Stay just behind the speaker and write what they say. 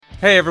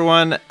Hey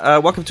everyone,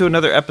 welcome to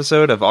another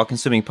episode of All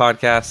Consuming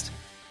Podcast.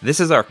 This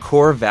is our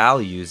core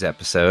values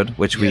episode,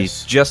 which we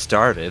just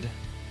started.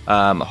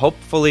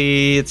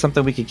 Hopefully it's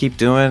something we can keep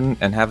doing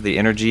and have the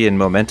energy and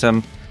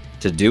momentum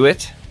to do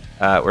it.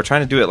 We're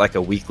trying to do it like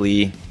a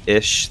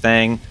weekly-ish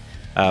thing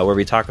where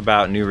we talk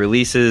about new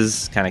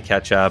releases, kind of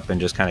catch up,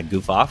 and just kind of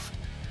goof off.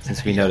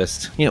 Since we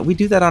noticed, we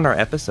do that on our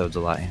episodes a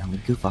lot. We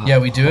goof off. Yeah,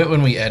 we do it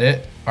when we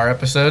edit our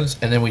episodes,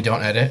 and then we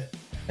don't edit.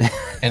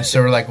 And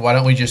so we're like, why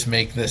don't we just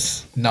make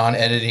this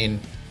non-editing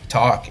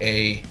talk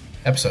a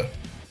episode?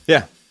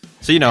 Yeah.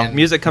 So,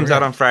 music comes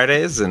out on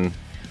Fridays, and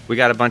we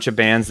got a bunch of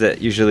bands that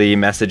usually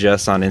message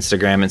us on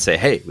Instagram and say,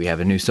 hey, we have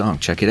a new song.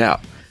 Check it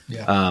out.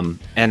 Yeah.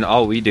 And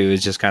all we do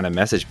is just kind of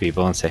message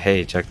people and say,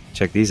 hey, check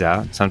these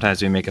out.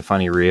 Sometimes we make a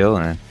funny reel,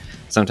 and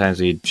sometimes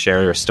we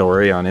share a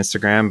story on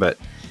Instagram. But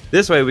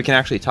this way we can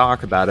actually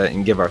talk about it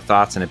and give our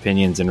thoughts and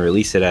opinions and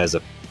release it as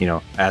a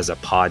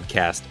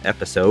podcast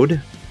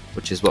episode,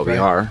 which is what we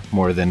are,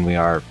 more than we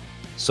are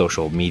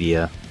social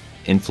media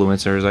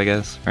influencers, I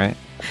guess, right?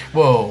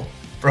 Whoa,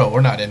 bro,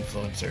 we're not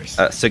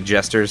influencers.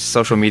 Suggesters,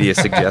 social media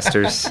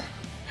suggesters.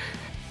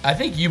 I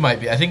think you might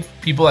be. I think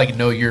people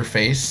know your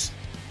face.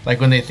 Like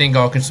when they think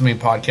All Consuming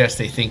Podcast,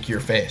 they think your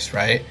face,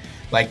 right?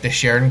 Like the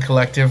Sheridan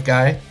Collective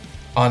guy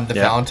on the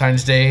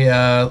Valentine's Day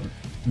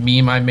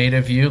meme I made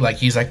of you. Like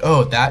he's like,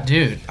 oh, that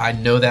dude, I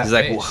know that He's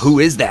face. like, well, who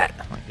is that?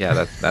 I'm like,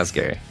 yeah, that's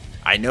scary.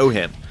 I know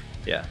him.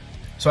 Yeah.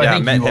 So I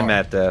think met him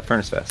at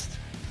Furnace Fest.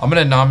 I'm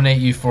going to nominate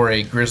you for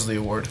a Grizzly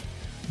Award.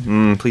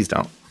 Please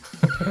don't.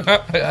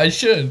 I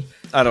should.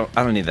 I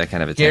don't need that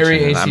kind of attention. Gary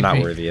ACP, I'm not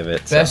worthy of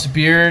it. Best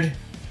beard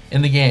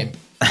in the game.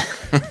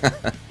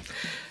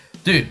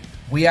 Dude,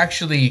 we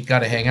actually got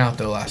to hang out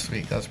though last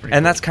week. That was pretty cool.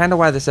 And that's kind of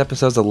why this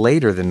episode's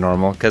later than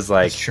normal, because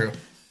that's true.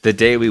 The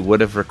day we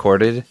would have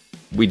recorded,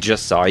 we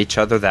just saw each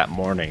other that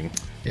morning.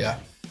 Yeah.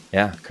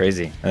 Yeah,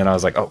 crazy. And then I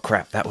was like, oh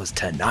crap, that was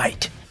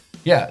tonight.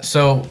 Yeah,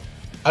 so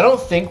I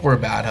don't think we're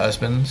bad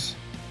husbands,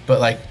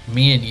 but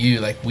me and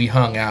you, we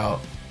hung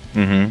out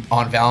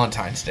on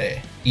Valentine's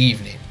Day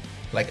evening,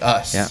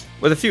 us. Yeah,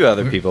 with a few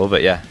other people,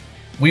 but yeah.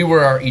 We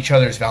were each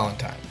other's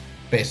Valentine,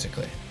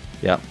 basically.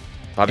 Yeah.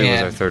 Bobby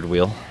was our third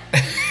wheel.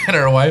 And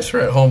our wives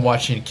were at home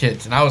watching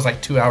kids, and I was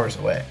 2 hours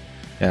away.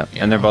 Yeah,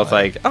 and they're both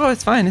like, oh,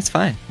 it's fine,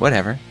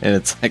 whatever. And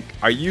it's like,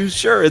 are you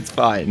sure it's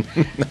fine?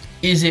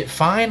 Is it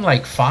fine,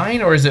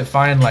 fine, or is it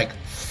fine,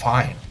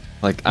 fine?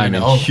 I'm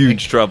in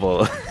huge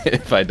trouble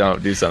if I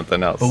don't do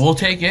something else. But we'll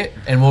take it,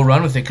 and we'll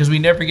run with it, because we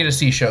never get to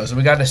see shows.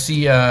 We got to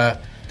see Devil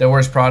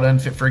Wears Prada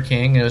and Fit for a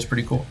King, and it was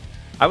pretty cool.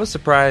 I was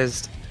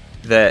surprised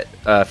that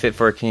Fit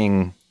for a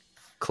King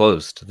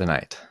closed the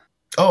night.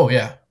 Oh,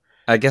 yeah.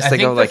 I guess they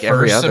go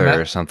every other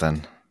or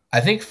something.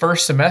 I think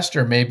first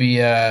semester, maybe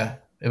it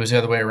was the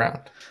other way around.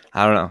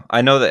 I don't know.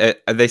 I know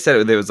that they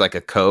said it was a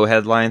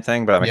co-headline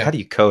thing, but I'm like, how do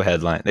you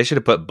co-headline? They should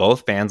have put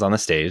both bands on the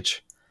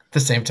stage at the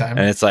same time.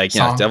 And it's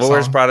Devil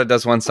Wears Prada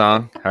does one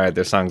song. All right,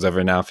 their song's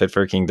over now. Fit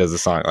for a King does a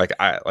song.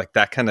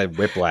 That kind of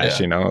whiplash,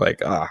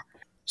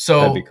 So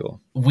that'd be cool.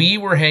 We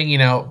were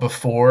hanging out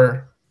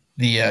before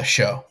the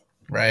show,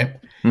 right?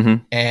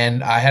 Mm-hmm.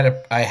 And I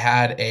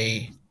had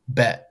a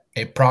bet,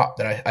 a prop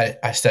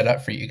that I set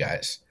up for you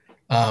guys.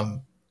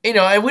 And we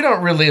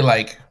don't really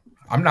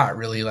I'm not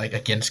really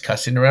against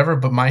cussing or whatever,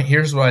 but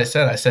here's what I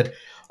said. I said,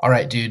 all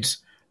right, dudes,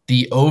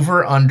 the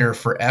over under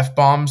for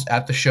F-bombs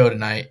at the show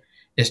tonight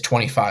is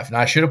 25. Now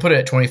I should have put it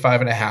at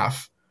 25 and a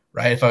half,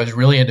 right? If I was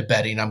really into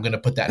betting, I'm going to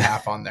put that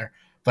half on there,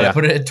 but I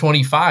put it at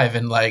 25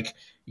 and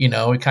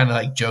we kind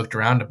of joked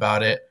around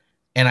about it.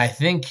 And I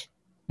think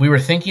we were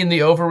thinking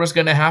the over was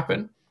going to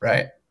happen,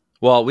 right?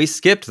 Well, we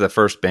skipped the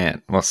first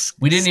band. Well,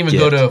 we didn't even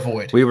go to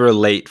Avoid. We were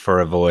late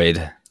for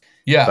Avoid.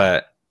 Yeah.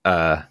 But,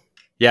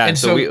 yeah, and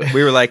so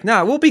we were like,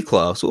 nah, we'll be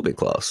close. We'll be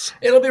close.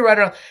 It'll be right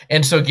around.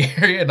 And so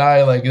Gary and I,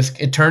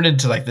 it turned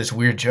into this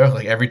weird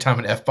joke. Every time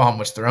an F-bomb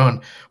was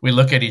thrown, we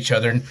look at each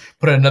other and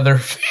put another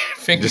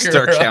finger. Just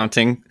start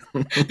counting.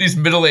 These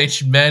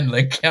middle-aged men,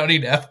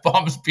 counting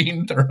F-bombs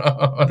being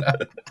thrown.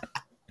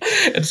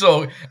 And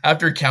so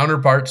after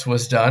Counterparts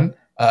was done,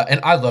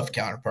 and I love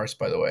Counterparts,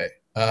 by the way.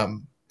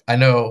 I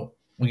know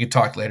we could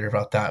talk later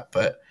about that,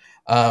 but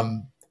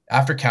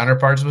after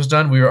Counterparts was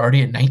done, we were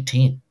already at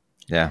 19.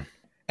 Yeah.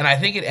 And I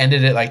think it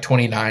ended at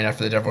 29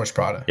 after the Devil Wears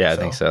Prada. Yeah, I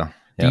think so.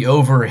 Yep. The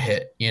over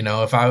hit.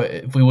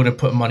 If we would have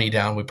put money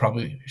down, we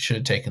probably should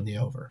have taken the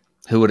over.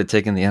 Who would have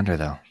taken the under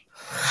though?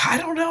 I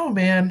don't know,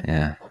 man.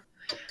 Yeah.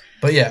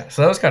 But yeah,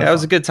 so that was kind of fun. It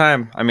was a good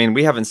time. I mean,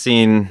 we haven't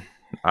seen.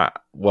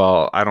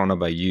 Well, I don't know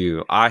about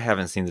you. I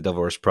haven't seen the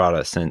Devil Wears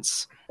Prada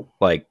since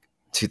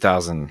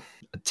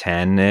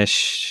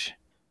 2010-ish.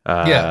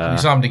 Yeah, we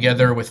saw them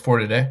together with For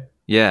Today.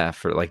 Yeah,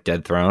 for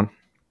Dead Throne.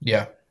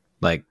 Yeah.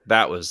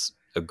 That was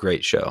a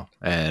great show.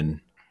 And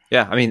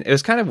yeah, I mean, it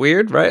was kind of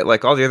weird, right?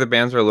 All the other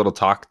bands were a little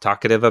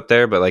talkative up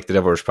there, but the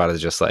Devil Wears Prada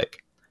is just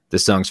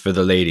this song's for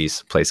the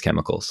ladies, plays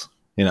Chemicals.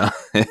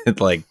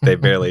 They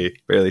barely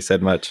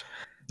said much.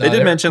 They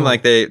did mention cool.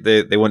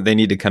 they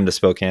need to come to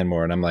Spokane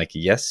more, and I'm like,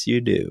 yes,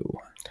 you do.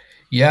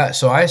 Yeah,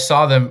 so I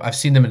saw them. I've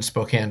seen them in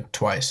Spokane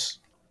twice.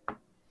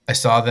 I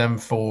saw them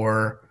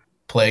for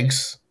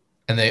Plagues,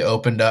 and they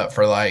opened up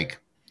for like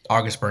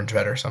August Burns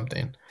Red or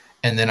something.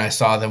 And then I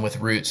saw them with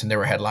Roots, and they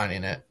were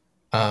headlining it.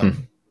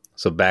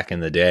 So back in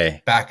the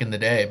day. Back in the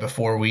day,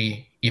 before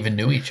we even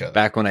knew each other.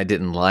 Back when I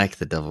didn't like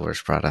the Devil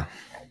Wears Prada.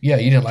 Yeah,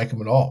 you didn't like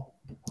them at all.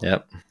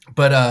 Yep.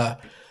 But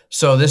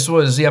so this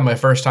was my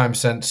first time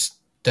since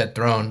Dead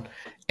Throne,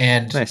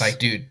 and Nice. like,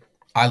 dude,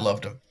 I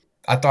loved them.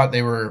 I thought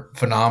they were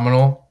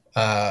phenomenal,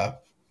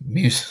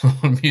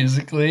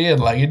 musically, and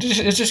like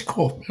it's just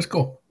cool. It's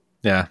cool.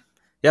 Yeah.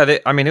 Yeah.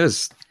 It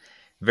was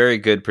very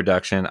good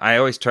production. I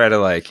always try to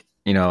like,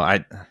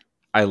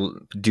 I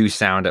do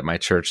sound at my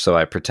church, so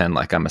I pretend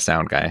like I'm a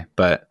sound guy.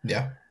 But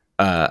Yeah.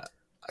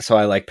 So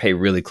I like pay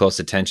really close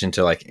attention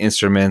to like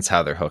instruments,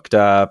 how they're hooked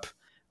up,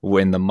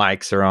 when the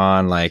mics are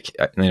on. Like,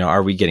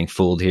 are we getting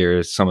fooled here?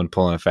 Is someone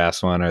pulling a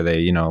fast one? Are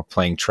they,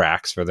 playing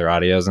tracks for their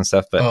audios and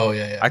stuff? But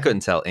I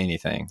couldn't tell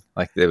anything.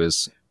 Like it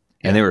was,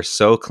 and they were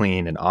so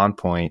clean and on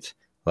point.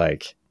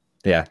 Like,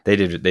 yeah, they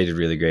did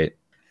really great.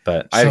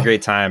 But I had a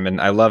great time, and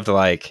I loved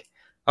like,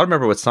 I don't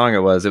remember what song it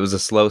was. It was a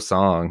slow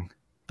song.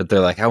 But they're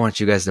like, I want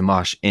you guys to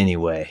mosh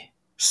anyway.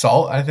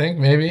 Salt, I think,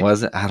 maybe.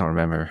 Was it? I don't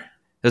remember.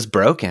 It was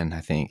Broken, I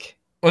think.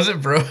 Was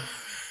it, bro?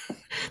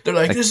 They're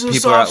like, this is a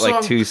people song. People are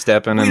like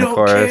two-stepping in the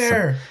chorus.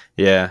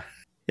 Yeah.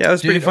 Yeah, it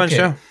was a pretty fun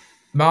show.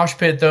 Mosh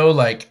Pit, though,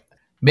 like,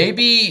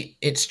 maybe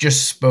it's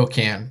just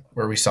Spokane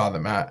where we saw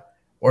them at.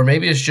 Or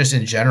maybe it's just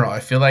in general. I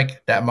feel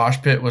like that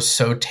Mosh Pit was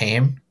so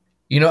tame.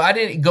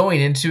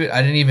 Going into it,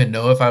 I didn't even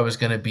know if I was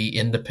going to be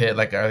in the pit.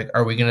 Like,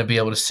 are we going to be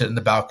able to sit in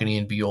the balcony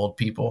and be old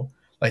people?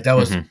 Like that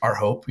was our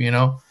hope,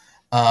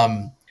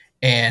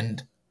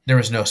 and there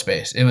was no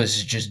space. It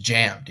was just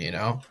jammed,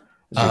 It's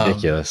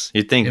ridiculous.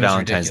 You'd think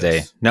Valentine's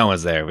Day, no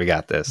one's there. We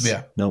got this.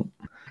 Yeah. Nope.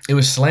 It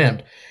was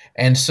slammed.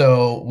 And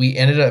so we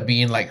ended up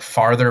being like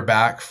farther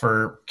back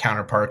for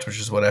counterparts, which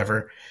is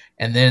whatever.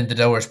 And then the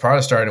Devil Wears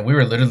Prada started, and we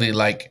were literally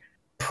like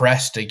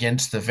pressed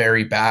against the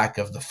very back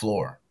of the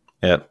floor.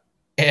 Yep.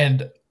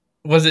 And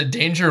was it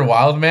Danger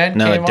Wildman?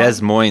 No,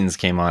 Des Moines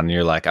came on, and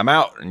you're like, I'm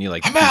out, and you're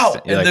like, I'm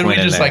out, and then we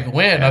just like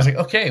win. Yeah. I was like,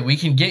 okay, we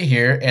can get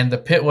here, and the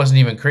pit wasn't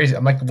even crazy.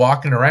 I'm like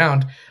walking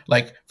around,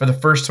 like for the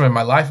first time in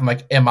my life, I'm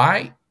like, am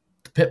I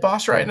the pit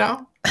boss right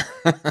now?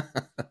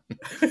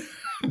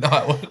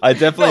 No, I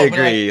definitely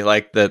agree.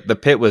 Like the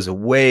pit was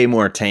way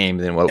more tame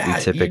than what we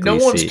typically see. No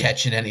one's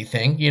catching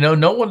anything,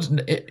 no one's.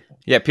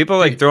 Yeah, people are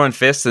like throwing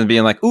fists and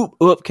being like, "Ooh,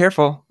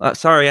 careful!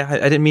 Sorry, I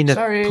didn't mean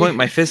to point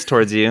my fist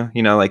towards you."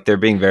 Like they're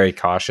being very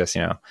cautious.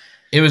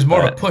 It was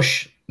more of a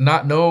push,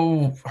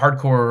 no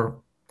hardcore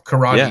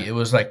karate. Yeah. It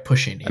was like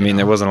pushing. I mean,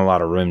 there wasn't a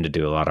lot of room to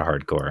do a lot of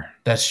hardcore.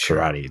 That's true.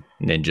 Karate,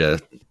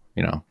 ninja,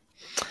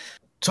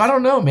 So I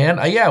don't know, man.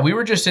 We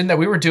were just in that.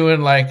 We were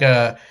doing like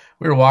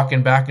we were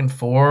walking back and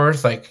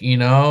forth, like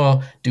doing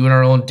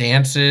our own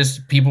dances.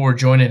 People were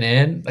joining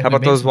in. Like, how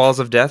about those walls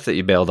of death that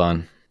you bailed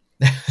on?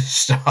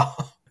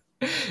 Stop.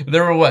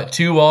 There were what,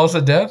 2 walls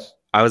of death?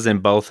 I was in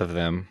both of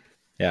them.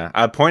 Yeah.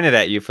 I pointed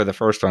at you for the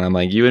first one. I'm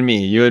like, you and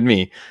me.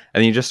 And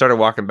then you just started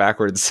walking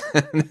backwards.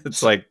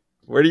 It's like,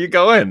 where are you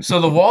going? So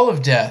the wall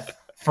of death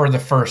for the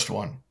first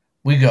one,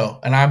 we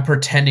go, and I'm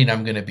pretending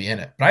I'm going to be in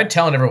it. But I'm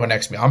telling everyone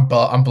next to me, I'm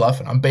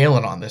bluffing. I'm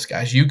bailing on this,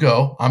 guys. You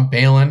go. I'm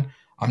bailing.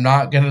 I'm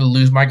not going to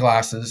lose my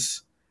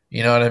glasses.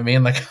 You know what I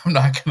mean? Like, I'm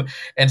not going to.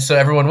 And so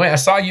everyone went. I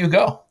saw you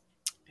go.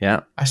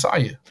 Yeah. I saw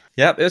you.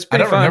 Yep, it was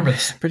pretty fun. I don't remember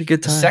this. Pretty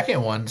good time.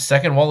 The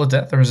second wall of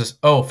death, there was this.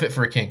 Oh, Fit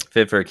for a King.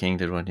 Fit for a King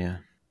did one, yeah.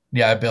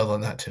 Yeah, I bailed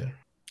on that too.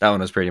 That one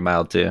was pretty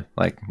mild too.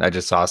 Like I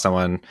just saw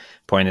someone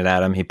pointed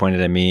at him, he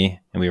pointed at me,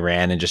 and we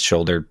ran and just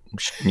shouldered,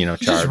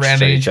 charged. Just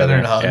ran at each other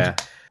and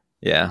hugged.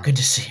 Yeah. Good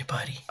to see you,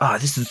 buddy. Oh,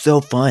 this is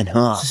so fun,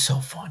 huh? This is so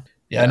fun.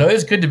 Yeah, I know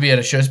it's good to be at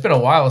a show. It's been a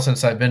while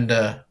since I've been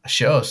to a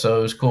show, so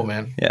it was cool,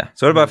 man. Yeah.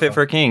 So what about Fit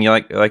for a King? You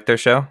like their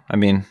show? I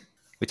mean,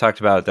 we talked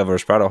about Devil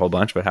Wears Prada a whole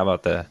bunch, but how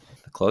about the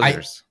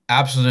closers?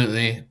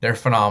 Absolutely. They're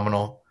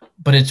phenomenal.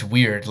 But it's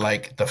weird.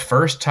 Like the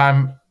first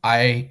time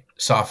I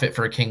saw Fit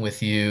for a King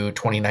with you,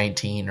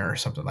 2019 or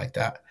something like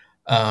that,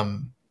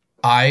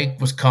 I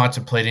was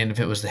contemplating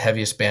if it was the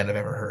heaviest band I've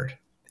ever heard.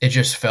 It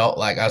just felt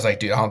like, I was like,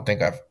 dude, I don't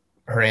think I've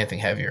heard anything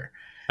heavier.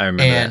 I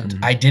remember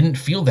and I didn't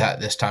feel that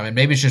this time. And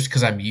maybe it's just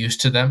because I'm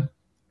used to them,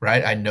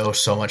 right? I know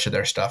so much of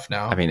their stuff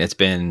now. I mean, it's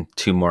been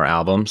 2 more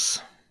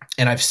albums.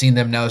 And I've seen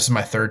them now. This is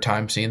my 3rd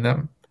time seeing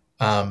them.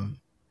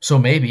 So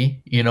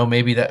maybe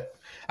that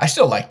I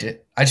still liked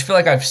it. I just feel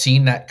like I've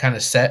seen that kind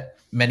of set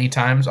many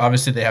times.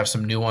 Obviously, they have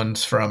some new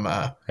ones from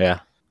The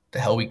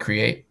Hell We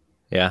Create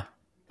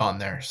on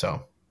there.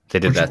 So they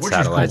did that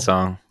Satellite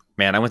song.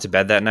 Man, I went to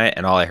bed that night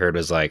and all I heard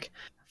was like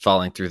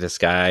Falling Through the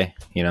Sky,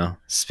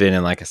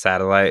 spinning like a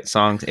satellite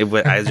song.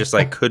 I just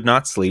like could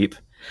not sleep.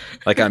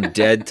 Like I'm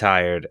dead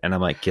tired and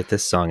I'm like, get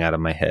this song out of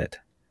my head.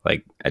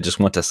 Like I just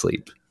want to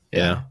sleep.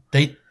 Yeah.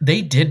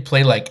 They did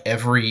play like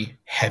every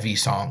heavy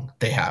song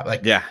they have.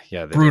 Like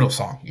brutal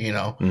song,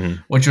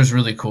 which was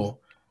really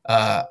cool.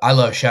 I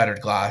love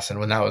Shattered Glass, and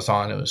when that was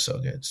on, it was so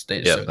good.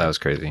 That was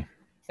crazy.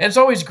 And it's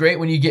always great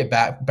when you get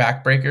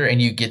Backbreaker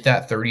and you get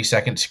that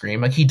 30-second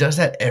scream. Like he does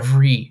that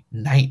every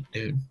night,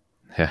 dude.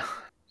 Yeah.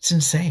 It's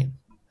insane.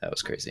 That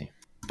was crazy.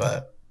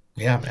 But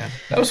yeah, man,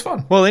 that was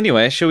fun. Well,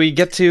 anyway, should we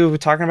get to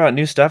talking about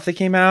new stuff that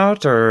came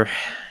out, or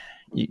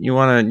you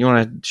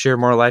wanna share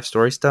more life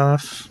story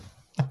stuff?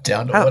 I'm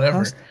down to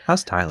whatever.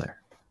 How's Tyler?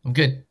 I'm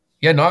good.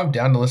 Yeah, no, I'm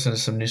down to listen to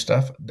some new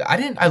stuff.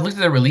 I looked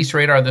at the release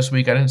radar this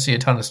week. I didn't see a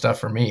ton of stuff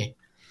for me.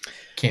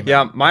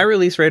 My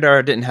release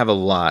radar didn't have a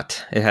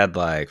lot. It had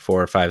like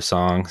 4 or 5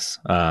 songs.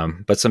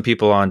 But some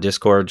people on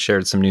Discord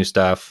shared some new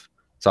stuff.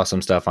 Saw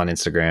some stuff on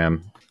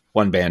Instagram.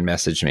 One band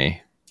messaged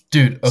me.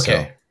 Dude,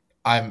 okay. So,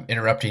 I'm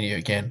interrupting you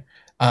again.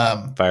 I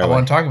away.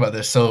 want to talk about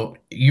this. So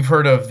you've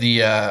heard of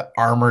the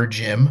Armor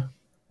Gym,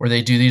 where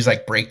they do these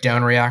like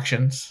breakdown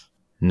reactions?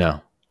 No.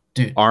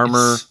 Dude.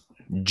 Armor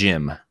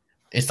Gym.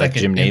 It's like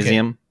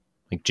gymnasium? Okay.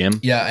 Like gym?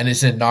 Yeah, and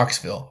it's in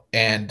Knoxville.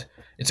 And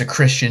it's a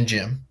Christian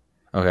gym.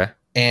 Okay.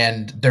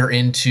 And they're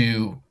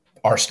into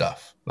our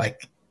stuff.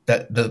 Like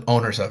the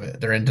owners of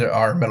it. They're into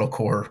our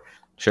metalcore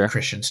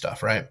Christian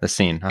stuff, right? The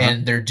scene. Uh-huh.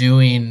 And they're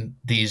doing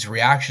these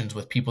reactions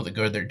with people that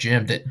go to their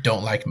gym that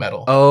don't like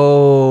metal.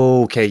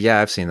 Oh, okay. Yeah,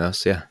 I've seen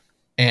those. Yeah.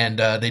 And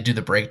they do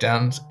the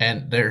breakdowns,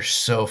 and they're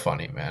so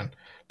funny, man.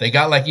 They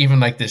got like even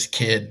like this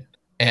kid,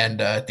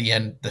 and at the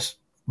end, this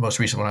most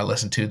recent one I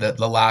listened to,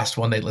 the last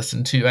one they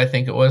listened to, I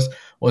think it was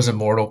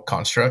Immortal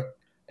Construct,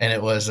 and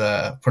it was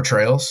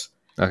Portrayals.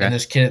 Okay. And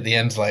this kid at the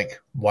end's like,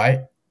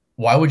 why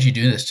would you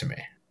do this to me?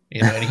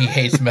 You know, and he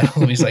hates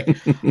metal. And he's like,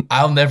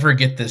 I'll never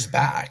get this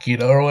back, you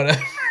know, or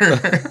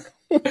whatever.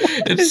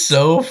 It's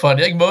so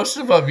funny. Like most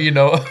of them, you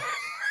know,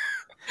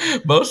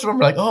 most of them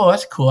are like, oh,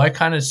 that's cool. I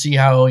kind of see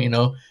how, you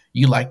know,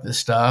 you like this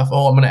stuff.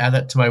 Oh, I'm going to add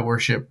that to my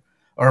worship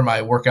or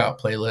my workout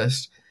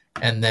playlist.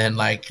 And then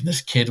like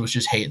this kid was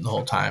just hating the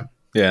whole time.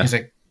 Yeah. He's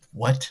like,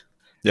 what?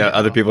 Yeah.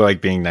 Other people are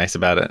like being nice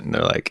about it. And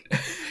they're like,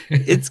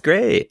 it's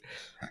great.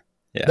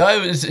 Yeah.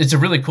 No, it's a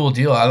really cool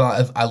deal.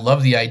 I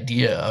love the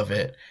idea of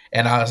it.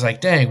 And I was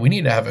like, dang, we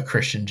need to have a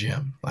Christian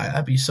gym. Like,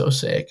 that'd be so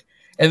sick.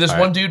 And this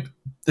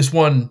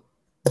one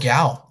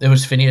gal, it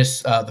was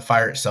Phineas, the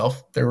Fire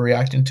Itself they were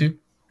reacting to.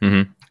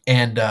 Mm-hmm.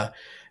 And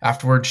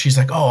afterwards, she's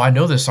like, oh, I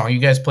know this song. You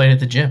guys play it at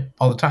the gym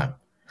all the time.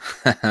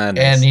 Nice.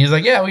 And he's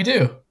like, yeah, we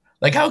do.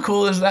 Like, how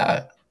cool is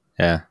that?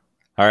 Yeah.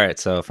 All right.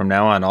 So from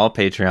now on, all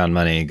Patreon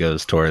money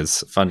goes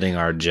towards funding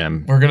our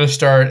gym. We're going to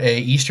start a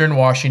Eastern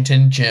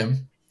Washington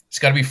gym. It's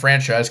got to be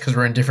franchised because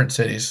we're in different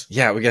cities.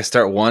 Yeah, we got to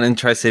start one in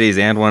Tri-Cities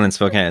and one in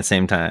Spokane at the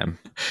same time.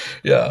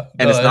 Yeah.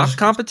 And it's not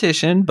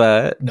competition,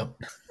 but... No.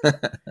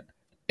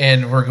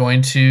 And we're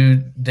going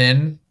to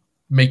then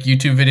make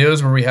YouTube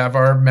videos where we have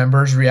our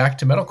members react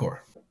to metalcore.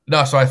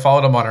 No, so I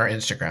followed them on our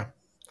Instagram.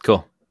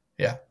 Cool.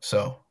 Yeah,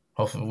 so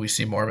hopefully we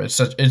see more of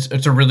it.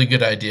 It's a really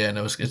good idea, and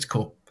it's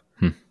cool.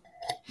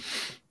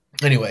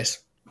 Anyways,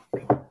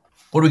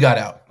 what do we got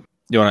out?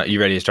 You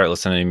ready to start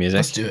listening to music?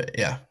 Let's do it,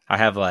 yeah. I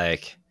have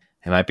like...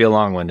 It might be a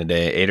long one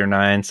today. 8 or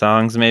 9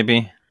 songs,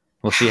 maybe.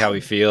 We'll see how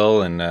we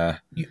feel. And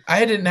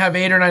I didn't have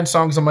 8 or 9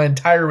 songs on my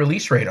entire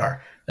release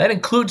radar. That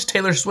includes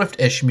Taylor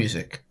Swift-ish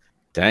music.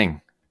 Dang.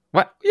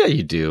 What? Yeah,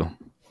 you do.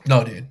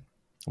 No, dude.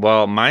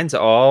 Well, mine's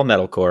all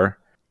metalcore.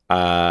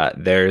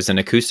 There's an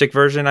acoustic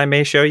version I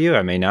may show you.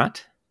 I may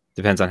not.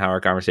 Depends on how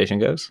our conversation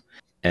goes.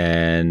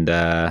 And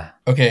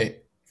okay,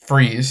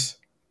 freeze.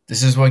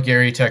 This is what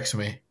Gary texted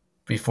me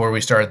before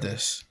we started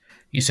this.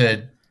 He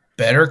said,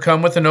 better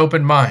come with an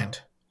open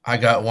mind. I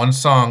got one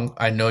song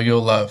I know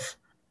you'll love,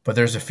 but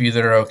there's a few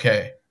that are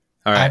okay.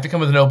 All right. I have to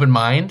come with an open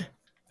mind?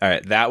 All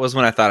right. That was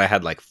when I thought I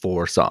had like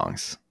 4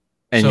 songs.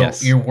 And so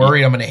yes, you're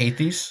worried I'm going to hate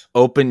these?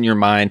 Open your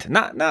mind.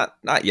 Not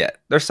yet.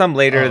 There's some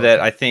later that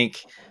I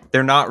think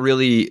they're not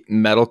really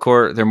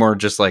metalcore. They're more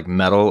just like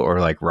metal or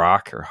like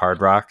rock or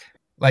hard rock.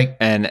 Like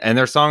and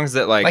they're songs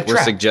that like were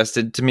Trapped.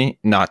 suggested to me.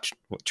 Not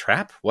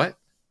trap? What?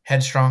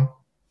 Headstrong.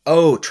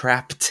 Oh,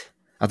 Trapped.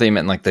 I thought you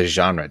meant like the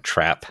genre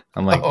trap.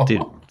 I'm like,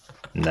 dude,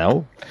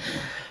 no.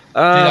 Dude,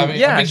 I've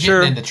been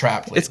sure. Into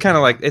trap lately. It's kind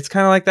of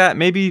like that.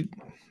 Maybe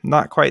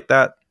not quite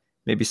that.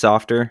 Maybe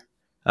softer.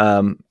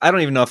 I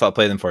don't even know if I'll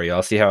play them for you.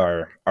 I'll see how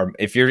our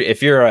if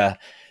you're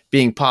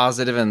being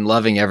positive and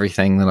loving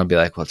everything, then I'll be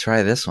like, well,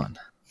 try this one.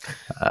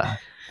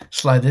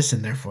 Slide this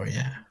in there for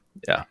you.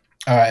 Yeah.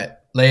 All right,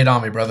 lay it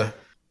on me, brother.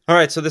 All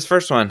right, so this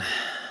first one,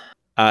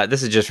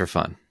 this is just for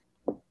fun,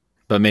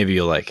 but maybe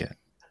you'll like it.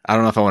 I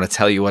don't know if I want to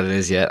tell you what it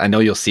is yet. I know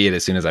you'll see it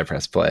as soon as I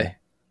press play.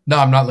 No,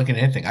 I'm not looking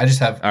at anything. I just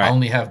have. Right. I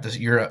only have this.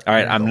 You're. All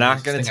right, I'm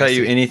not going to tell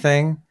you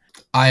anything.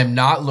 I am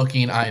not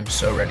looking. I am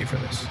so ready for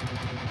this.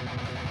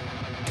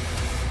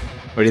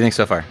 What do you think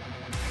so far?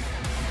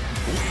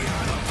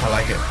 I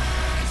like it.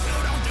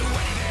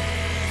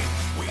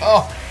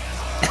 Oh,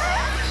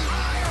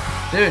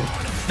 dude,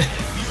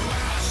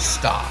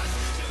 stop.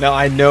 Now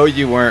I know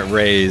you weren't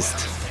raised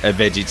a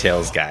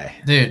VeggieTales guy,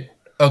 dude.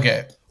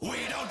 Okay.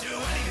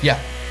 Yeah,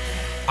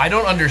 I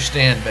don't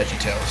understand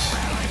VeggieTales.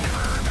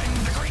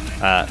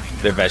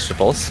 They're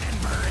vegetables.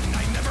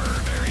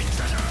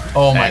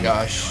 Oh my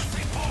gosh.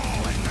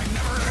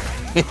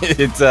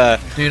 It's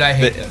dude, I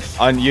hate this.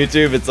 On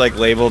YouTube it's like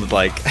labeled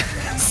like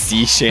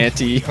sea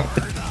shanty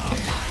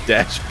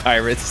dash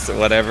pirates or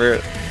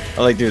whatever.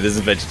 I'm like, dude, this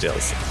is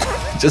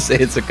VeggieTales. Just say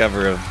it's a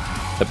cover of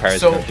the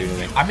Pirates of the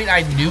Caribbean. I mean,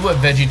 I knew what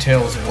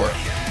VeggieTales were,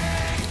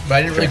 but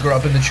I didn't really grow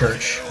up in the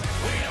church.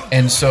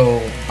 And so,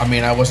 I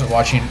mean, I wasn't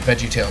watching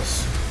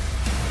VeggieTales.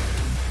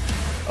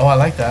 Oh, I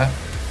like that.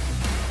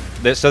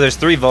 So there's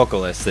 3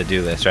 vocalists that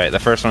do this, right? The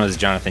first one is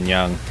Jonathan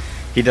Young.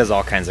 He does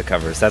all kinds of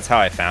covers. That's how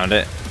I found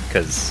it,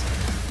 because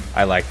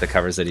I like the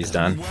covers that he's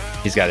done.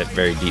 He's got a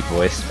very deep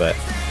voice, but...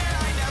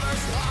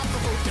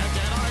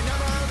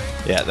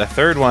 yeah, the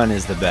third one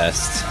is the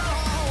best.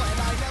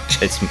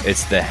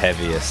 It's the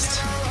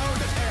heaviest.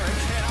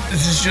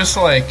 This is just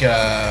like,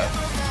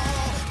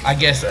 I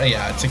guess,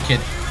 yeah, it's a kid.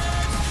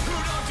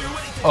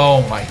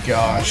 Oh my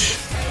gosh.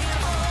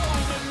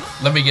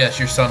 Let me guess,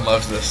 your son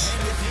loves this.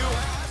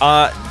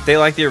 They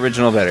like the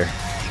original better.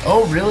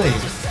 Oh, really?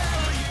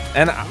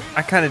 And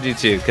I kind of do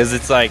too, because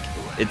it's like,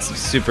 it's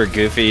super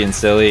goofy and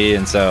silly,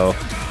 and so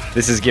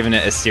this is giving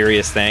it a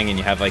serious thing, and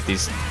you have like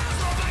these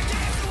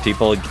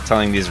people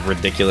telling these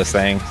ridiculous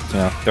things, you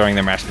know, throwing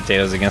their mashed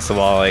potatoes against the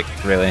wall, like,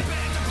 really.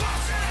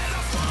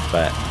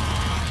 But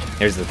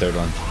here's the third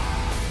one.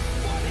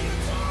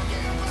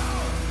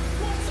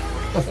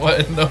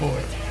 What in the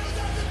world?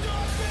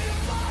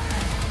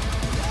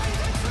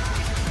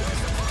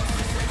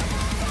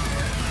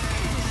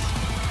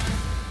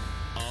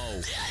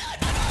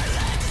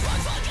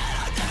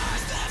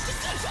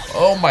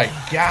 Oh my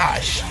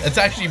gosh. That's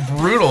actually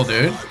brutal,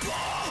 dude.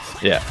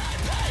 Yeah.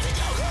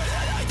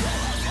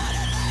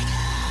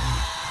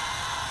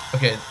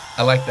 Okay,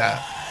 I like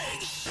that.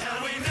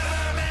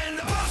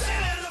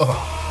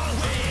 Oh.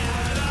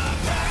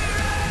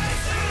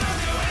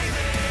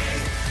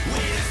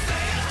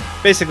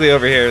 Basically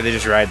over here, they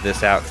just ride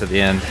this out to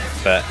the end,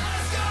 but...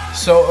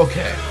 So,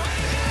 okay.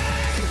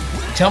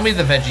 Tell me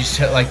the veggies,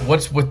 like,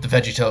 what's with the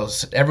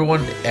VeggieTales?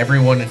 Everyone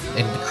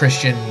in the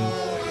Christian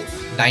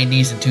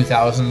 90s and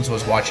 2000s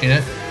was watching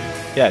it?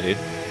 Yeah, dude.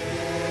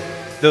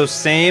 Those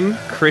same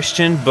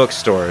Christian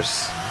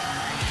bookstores,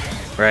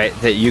 right,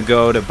 that you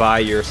go to buy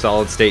your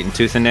Solid State and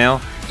Tooth and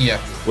Nail,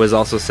 yeah, was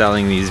also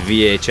selling these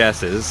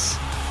VHSs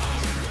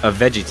of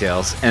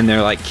VeggieTales, and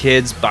they're like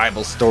kids'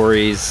 Bible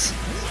stories,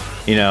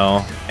 you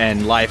know,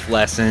 and life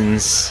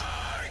lessons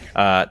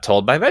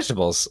told by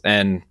vegetables.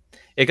 And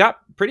it got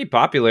pretty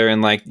popular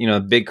in, like, you know,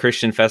 big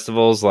Christian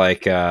festivals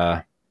like, you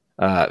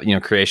know,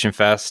 Creation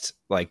Fest.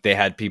 Like, they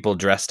had people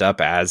dressed up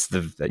as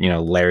you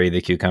know, Larry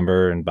the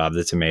Cucumber and Bob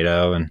the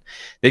Tomato, and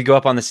they'd go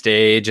up on the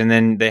stage, and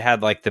then they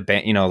had like the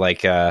band, you know,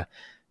 like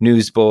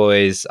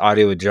Newsboys,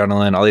 Audio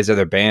Adrenaline, all these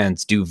other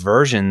bands do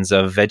versions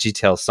of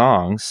VeggieTale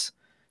songs.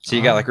 So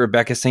you got like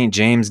Rebecca St.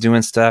 James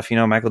doing stuff, you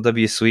know, Michael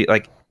W. Sweet,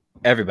 like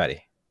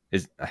everybody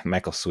is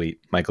Michael W.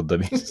 Michael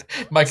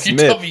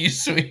W.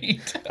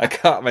 Sweet. I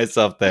caught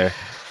myself there.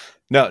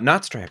 No,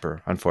 not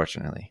Striper,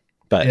 unfortunately.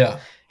 But yeah.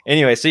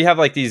 Anyway, so you have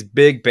like these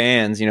big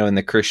bands, you know, in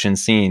the Christian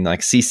scene,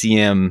 like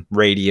CCM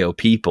radio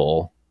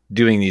people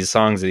doing these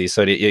songs of these.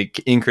 So it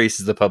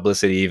increases the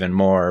publicity even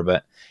more.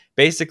 But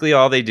basically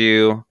all they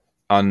do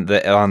on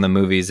the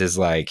movies is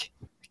like,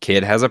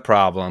 kid has a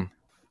problem.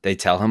 They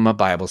tell him a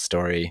Bible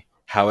story,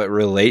 how it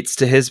relates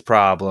to his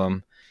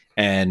problem.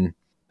 And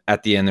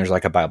at the end, there's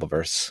like a Bible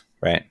verse,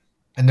 right?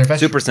 And they're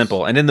super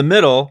simple. And in the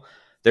middle,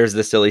 there's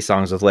the silly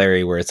songs with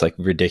Larry, where it's like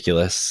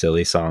ridiculous,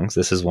 silly songs.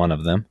 This is one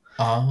of them.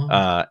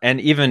 And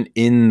even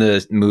in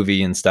the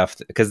movie and stuff,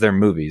 because they're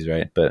movies,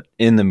 right? But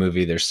in the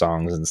movie, there's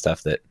songs and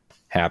stuff that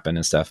happen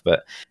and stuff.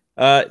 But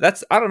I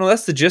don't know,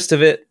 that's the gist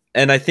of it.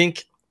 And I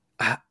think,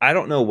 I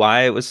don't know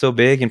why it was so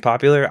big and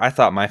popular. I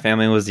thought my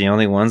family was the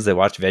only ones that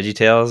watched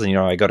VeggieTales. And, you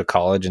know, I go to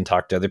college and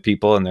talk to other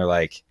people, and they're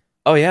like,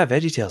 oh yeah,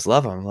 VeggieTales,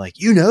 love them. I'm like,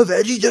 you know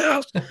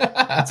VeggieTales?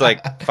 It's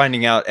like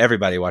finding out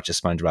everybody watches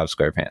SpongeBob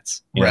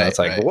SquarePants. You know, it's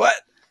like, what?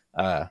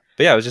 But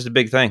yeah, it was just a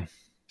big thing.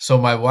 So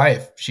my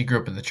wife, she grew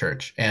up in the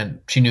church, and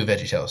she knew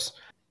VeggieTales,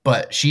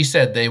 but she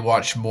said they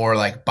watched more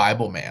like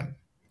Bible Man.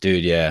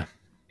 Dude, yeah.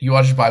 You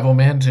watched Bible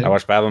Man too? I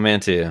watched Bible Man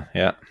too,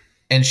 yeah.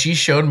 And she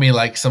showed me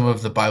like some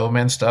of the Bible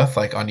Man stuff,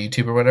 like on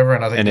YouTube or whatever,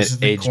 and I was like, this is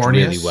the corniest.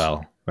 Really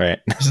well, right?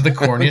 This is the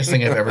corniest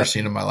thing I've ever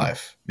seen in my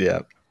life.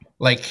 Yeah.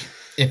 Like,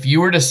 if you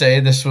were to say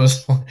this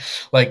was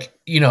like,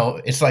 you know,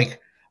 it's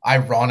like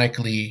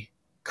ironically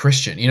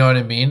Christian, you know what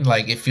I mean?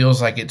 Like, it feels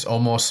like it's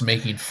almost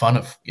making fun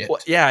of it. Well,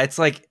 yeah, it's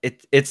like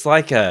it's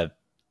like a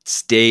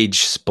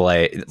stage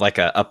play, like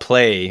a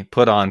play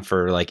put on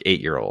for like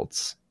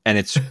 8-year-olds, and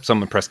it's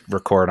someone pressed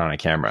record on a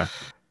camera.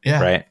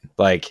 Yeah. Right?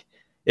 Like,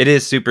 it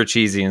is super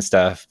cheesy and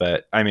stuff,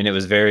 but I mean, it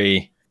was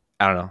very,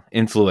 I don't know,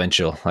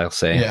 influential, I'll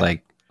say. Yeah.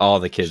 Like, all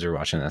the kids were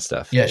watching that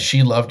stuff. Yeah,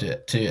 she loved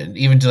it too. And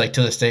even to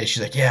this day,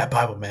 she's like, yeah,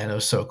 Bible Man, it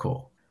was so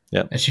cool.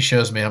 Yeah. And she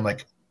shows me, and I'm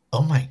like,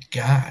 oh my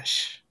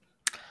gosh.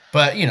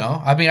 But, you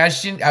know, I mean, I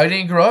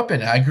didn't grow up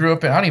in it. I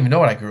don't even know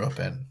what I grew up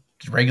in.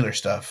 Just regular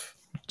stuff.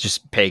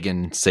 Just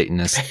pagan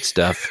Satanist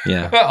stuff.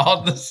 Yeah.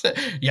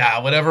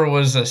 Whatever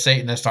was a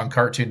Satanist on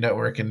Cartoon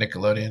Network and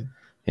Nickelodeon.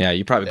 Yeah,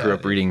 you probably grew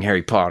up reading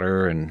Harry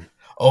Potter and...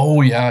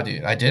 Oh, yeah,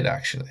 dude. I did,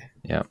 actually.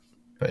 Yeah.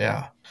 But,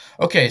 yeah.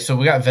 Okay, so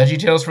we got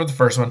VeggieTales for the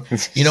first one.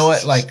 You know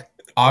what? Like,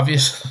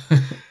 obviously,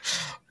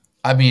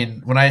 I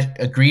mean, when I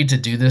agreed to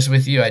do this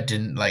with you, I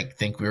didn't like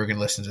think we were going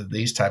to listen to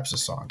these types of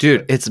songs.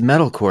 Dude, it's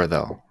metalcore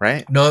though,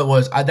 right? No, it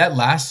was that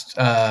last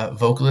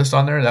vocalist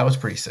on there. That was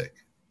pretty sick.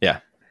 Yeah.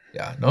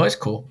 Yeah. No, it's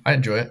cool. I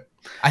enjoy it.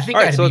 I think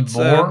I'd be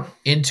more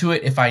into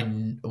it if I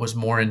was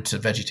more into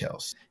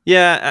VeggieTales.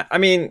 Yeah. I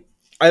mean,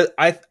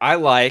 I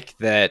like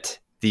that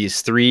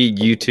these 3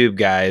 YouTube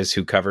guys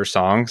who cover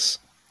songs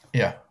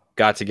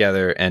got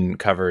together and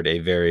covered a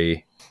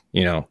very,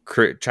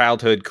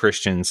 childhood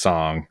Christian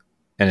song.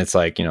 And it's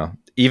like,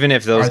 even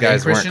if those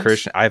guys weren't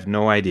Christian, I have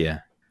no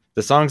idea.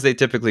 The songs they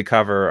typically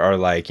cover are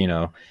like,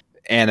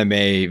 anime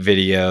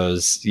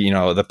videos,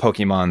 the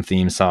Pokemon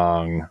theme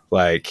song,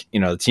 like,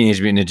 the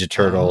Teenage Mutant Ninja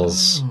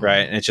Turtles, right?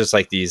 And it's just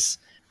like these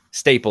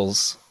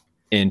staples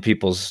in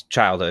people's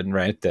childhood,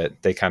 right?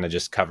 That they kind of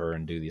just cover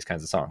and do these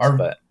kinds of songs.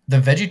 But the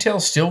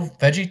VeggieTales still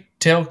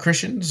VeggieTale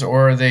Christians,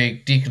 or are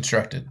they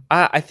deconstructed?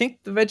 I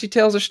think the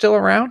VeggieTales are still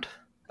around.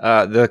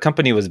 The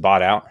company was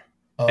bought out.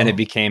 And it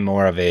became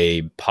more of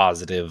a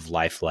positive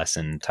life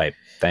lesson type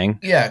thing.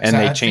 Yeah. And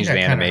they changed the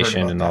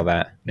animation and all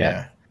that.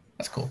 Yeah.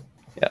 That's cool.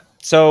 Yeah.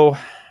 So,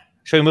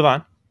 shall we move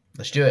on?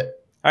 Let's do it.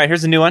 All right.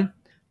 Here's a new one.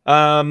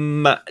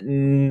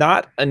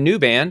 Not a new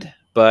band,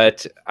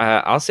 but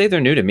I'll say they're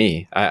new to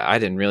me. I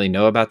didn't really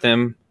know about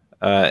them.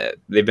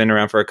 They've been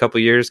around for a couple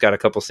years, got a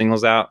couple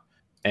singles out,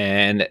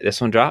 and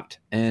this one dropped,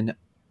 and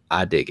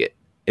I dig it.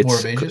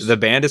 The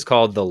band is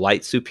called The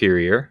Light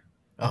Superior.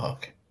 Oh,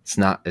 okay.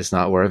 It's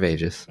not War of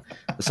Ages.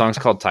 The song's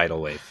called Tidal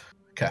Wave.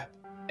 Okay.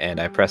 And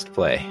I pressed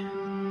play.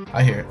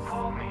 I hear it.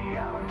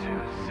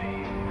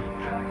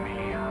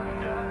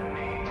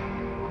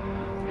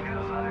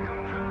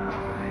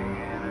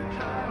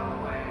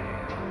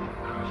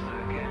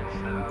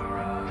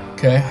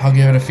 Okay, I'll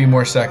give it a few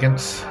more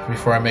seconds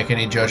before I make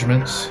any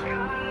judgments.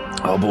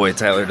 Oh boy,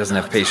 Tyler doesn't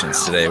have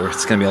patience today.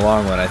 It's going to be a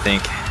long one, I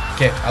think.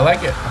 Okay, I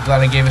like it. I'm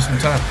glad I gave it some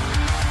time.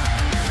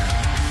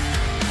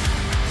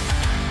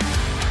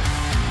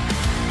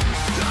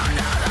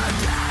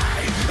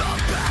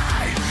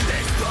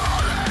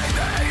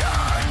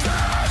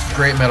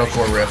 Great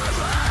metalcore riff.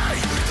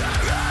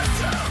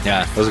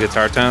 Yeah, those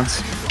guitar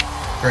tones.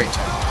 Great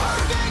tone.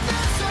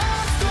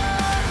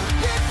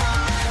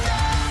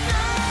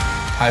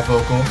 High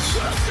vocals.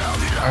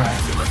 All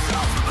right.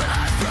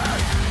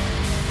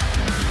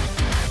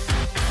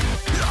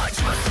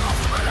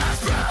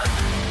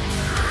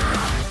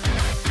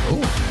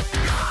 Ooh.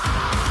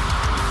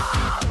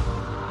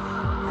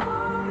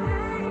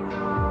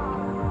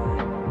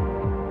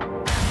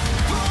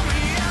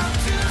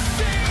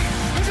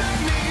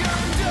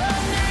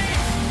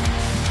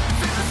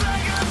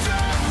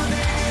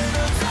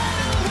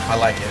 I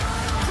like it.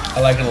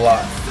 I like it a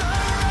lot.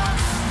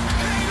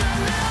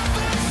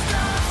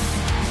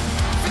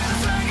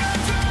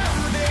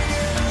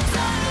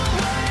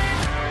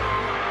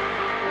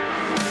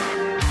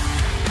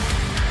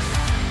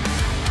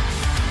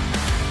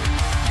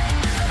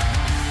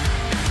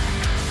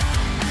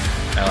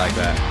 I like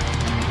that.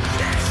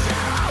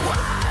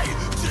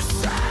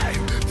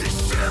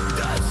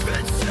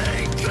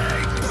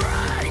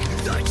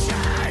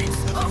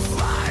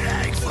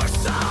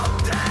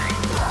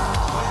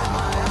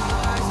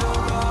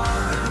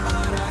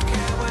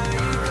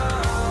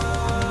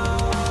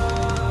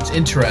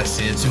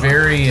 Interesting. It's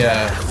very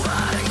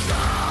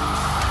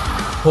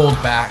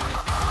pulled back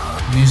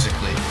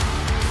musically.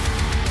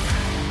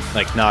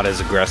 Like not as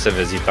aggressive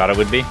as you thought it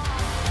would be?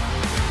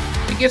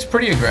 It gets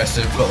pretty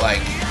aggressive, but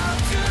like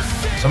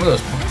some of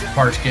those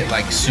parts get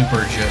like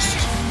super just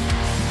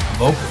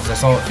vocals.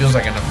 That's all it feels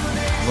like in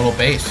a little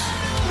bass.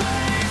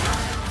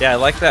 Yeah, I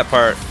like that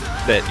part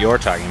that you're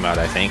talking about,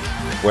 I think,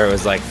 where it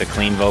was like the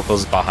clean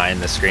vocals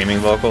behind the screaming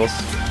vocals.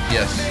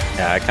 Yes.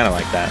 Yeah, I kind of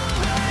like that.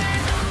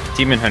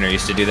 Demon Hunter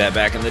used to do that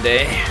back in the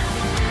day.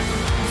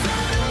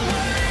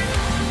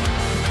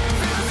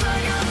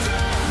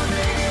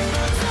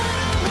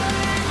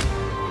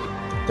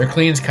 Their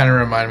cleans kind of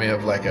remind me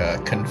of like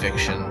a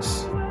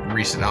Convictions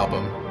recent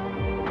album.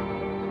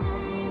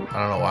 I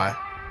don't know why.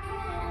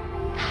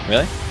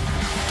 Really?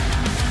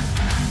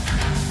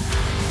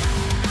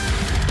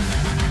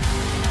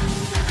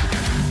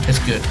 It's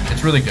good.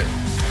 It's really good.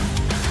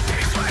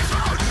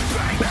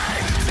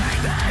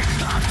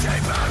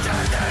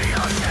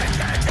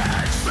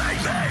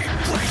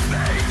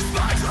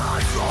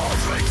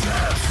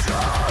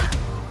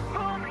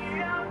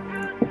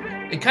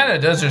 It kind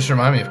of does just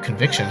remind me of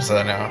Convictions,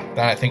 though, now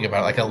that I think about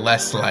it. Like a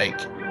less, like,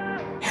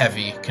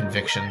 heavy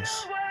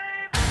Convictions.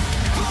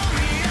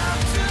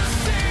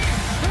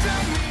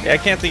 Yeah, I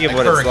can't think of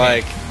what Hurricane.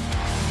 it's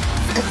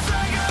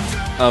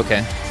like.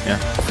 Okay, yeah.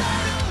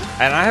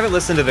 And I haven't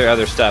listened to their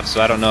other stuff,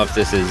 so I don't know if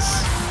this is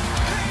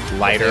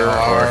lighter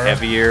or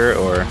heavier,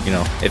 or, you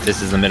know, if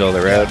this is the middle of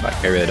the road. Like,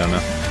 I really don't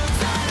know.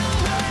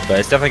 But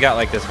it's definitely got,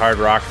 like, this hard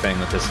rock thing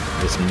with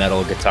this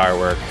metal guitar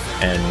work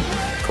and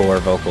core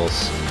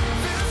vocals.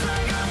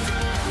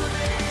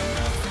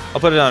 I'll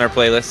put it on our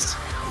playlist.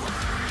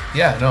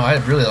 Yeah, no, I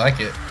really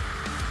like it.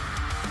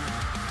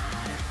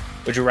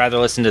 Would you rather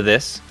listen to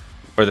this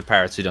or the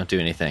Pirates Who Don't Do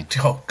Anything?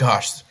 Oh,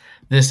 gosh.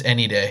 This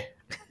any day.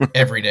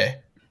 every day.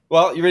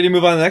 Well, you ready to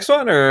move on to the next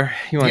one, or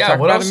you want to talk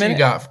what about else a minute? you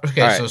got?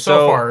 Okay, right,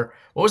 so far,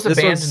 what was the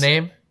band's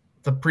name?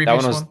 The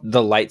previous that one was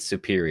The Light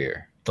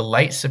Superior. The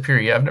Light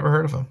Superior. I've never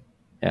heard of them.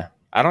 Yeah,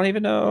 I don't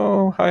even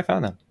know how I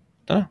found them.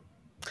 Don't know.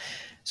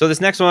 So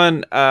this next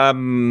one,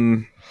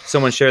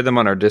 someone shared them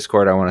on our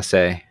Discord, I want to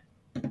say.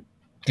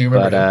 Do you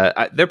remember?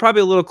 But they're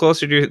probably a little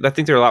closer to. I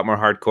think they're a lot more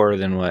hardcore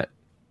than what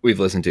we've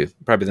listened to.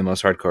 Probably the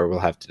most hardcore we'll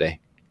have today.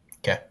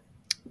 Okay.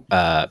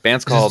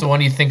 Band's Is called. this the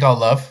one you think I'll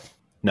love?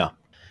 No.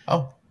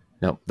 Oh.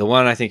 No, the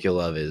one I think you'll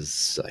love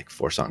is like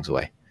 4 songs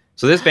away.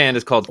 So this band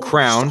is called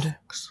Crowned.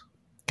 Songs.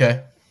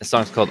 Okay. The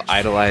song's called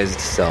Idolized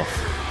Self.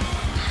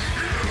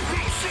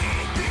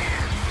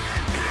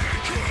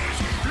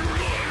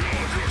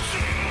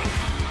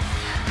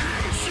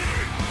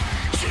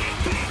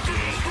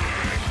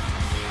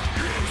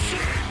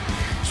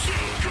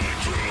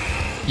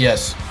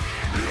 Yes.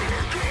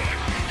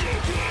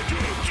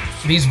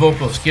 These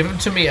vocals, give them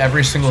to me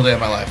every single day of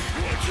my life.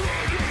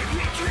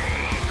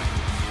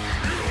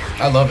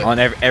 I love it. On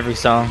every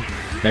song,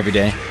 every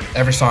day.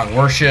 Every song.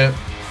 Worship,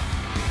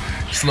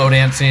 slow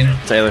dancing.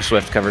 Taylor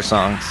Swift cover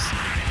songs.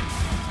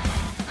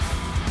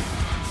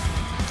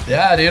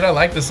 Yeah, dude, I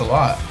like this a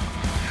lot.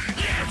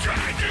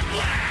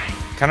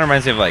 Kind of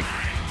reminds me of like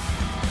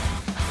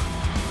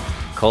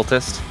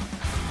Cultist.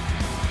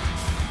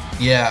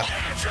 Yeah.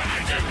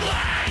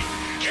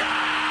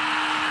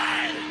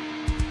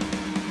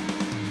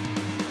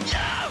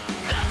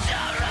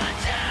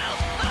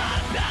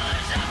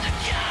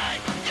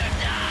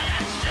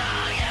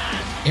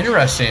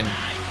 Interesting.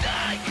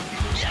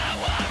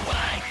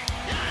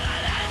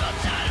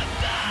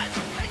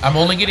 I'm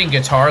only getting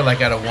guitar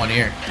like out of one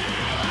ear.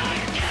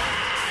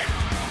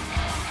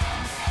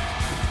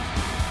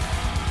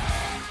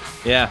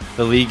 Yeah,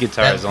 the lead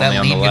guitar is only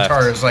on the left. That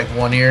lead guitar is like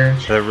one ear.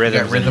 The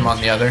rhythm, rhythm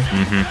on the other.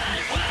 Mm-hmm.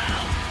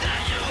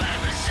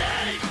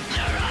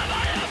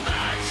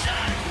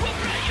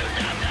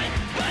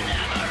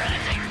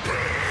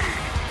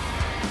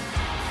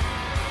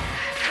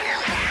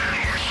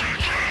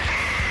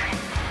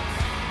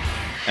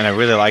 And I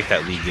really like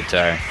that lead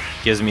guitar.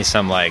 Gives me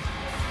some like,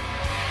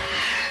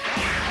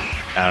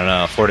 I don't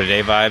know, For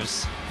Today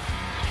vibes.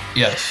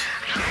 Yes.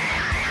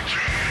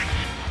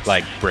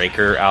 Like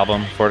Breaker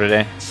album For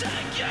Today.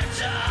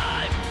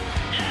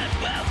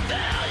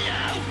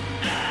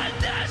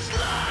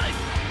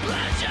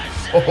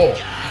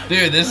 Oh,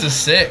 dude, this is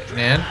sick,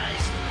 man.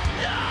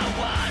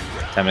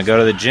 Time to go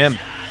to the gym.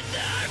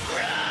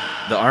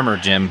 The Armor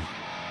Gym.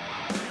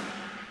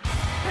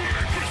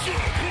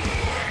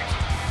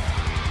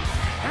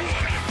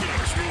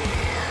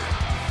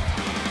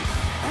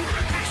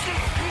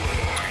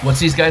 What's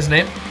these guys'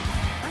 name?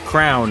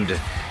 Crowned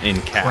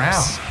in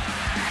caps.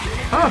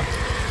 Huh.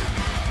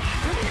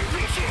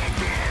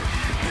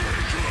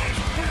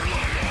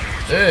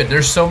 Dude,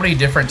 there's so many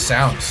different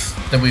sounds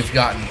that we've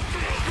gotten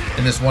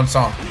in this one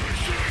song.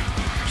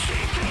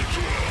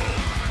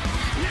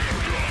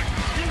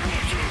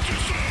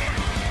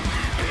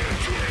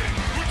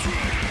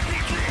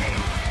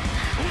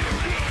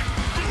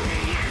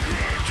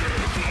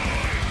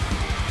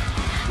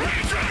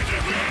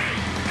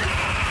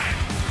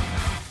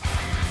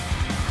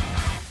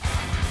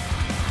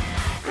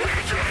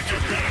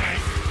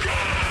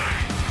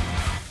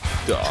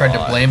 God. Tried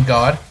to blame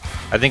God.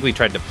 I think we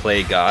tried to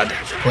play God.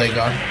 Play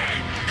God.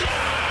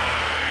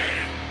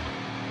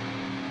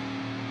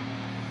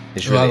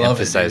 They should really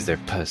emphasize their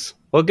puss.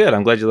 Well, good.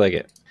 I'm glad you like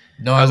it.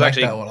 No, I was like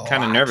actually that one a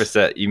kind of lot. nervous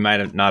that you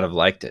might not have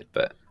liked it,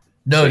 but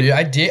no, dude,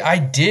 I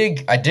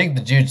dig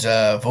the dude's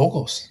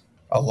vocals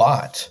a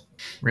lot.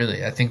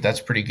 Really, I think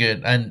that's pretty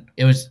good, and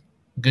it was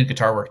good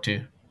guitar work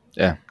too.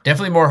 Yeah,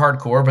 definitely more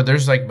hardcore, but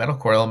there's like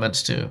metalcore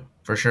elements too,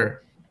 for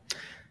sure.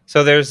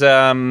 So there's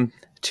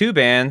 2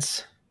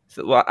 bands.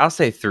 Well, I'll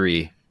say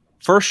 3.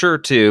 For sure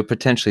 2,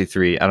 potentially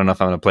 3. I don't know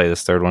if I'm going to play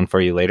this third one for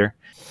you later.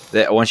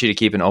 I want you to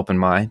keep an open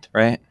mind,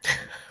 right?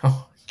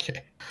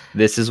 Okay.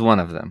 This is one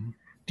of them.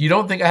 You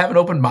don't think I have an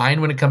open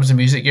mind when it comes to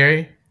music,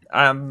 Gary?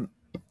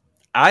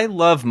 I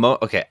love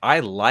I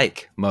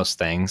like most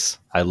things.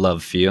 I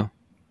love few.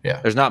 Yeah.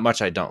 There's not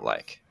much I don't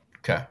like.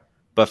 Okay.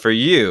 But for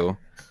you,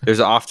 there's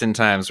often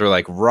times where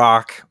like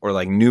rock or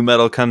like new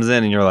metal comes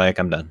in and you're like,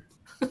 I'm done.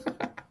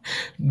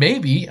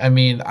 Maybe. I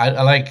mean,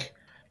 I like,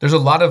 there's a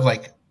lot of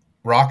like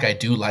rock I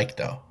do like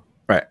though.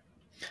 Right.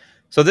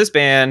 So this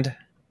band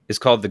is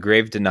called The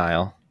Grave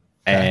Denial.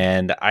 Okay.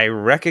 And I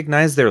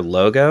recognize their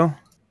logo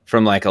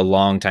from like a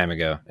long time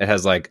ago. It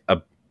has like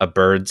a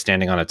bird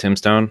standing on a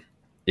tombstone.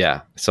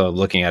 Yeah. So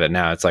looking at it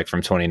now, it's like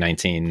from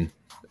 2019.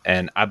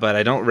 But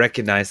I don't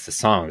recognize the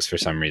songs for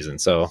some reason.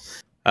 So,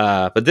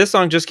 but this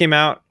song just came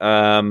out.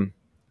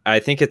 I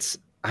think it's,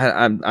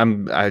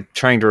 I'm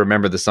trying to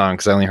remember the song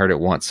because I only heard it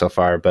once so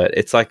far, but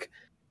it's like,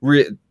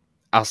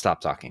 I'll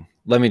stop talking.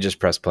 Let me just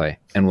press play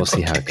and we'll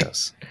see how it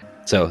goes.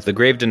 So The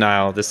Grave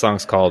Denial, this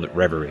song's called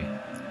Reverie.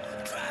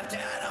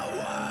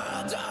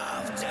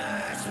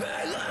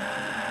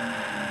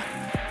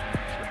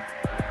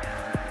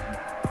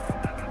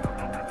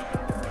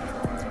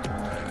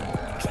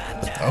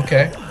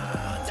 Okay.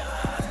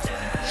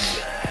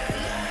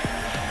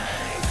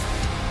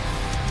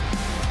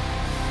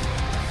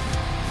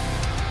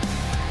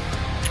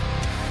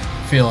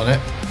 feeling it.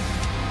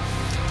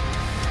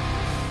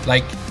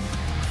 Like,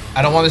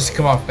 I don't want this to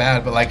come off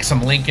bad, but like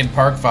some Linkin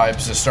Park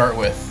vibes to start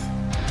with.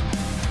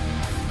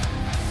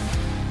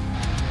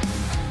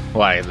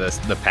 Why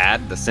the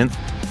pad, the synth?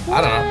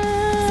 I don't know.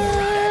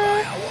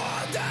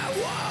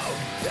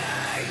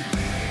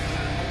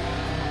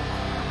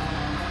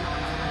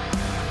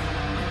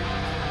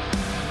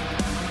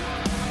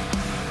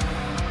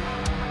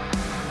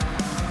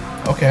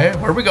 Okay,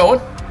 where are we going?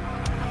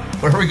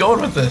 Where are we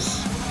going with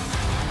this?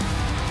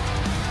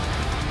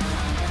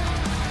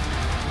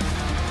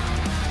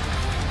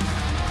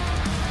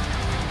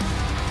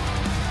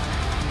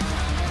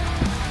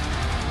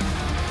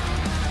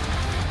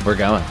 We're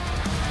going.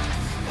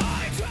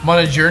 I'm on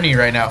a journey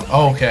right now.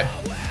 Oh, okay.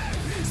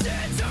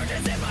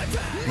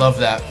 Love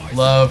that.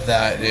 Love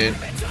that, dude.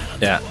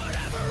 Yeah.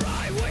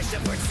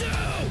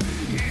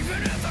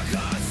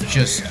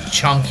 Just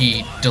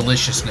chunky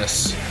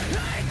deliciousness.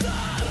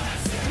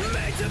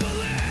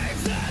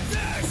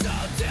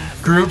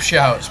 Group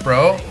shouts,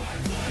 bro.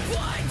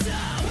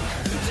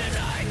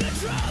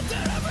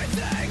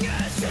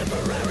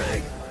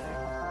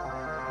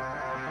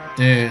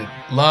 Dude,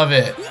 love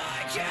it.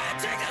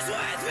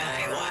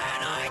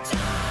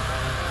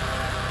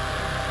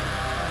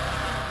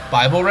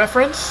 Bible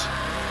reference?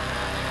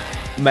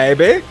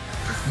 Maybe.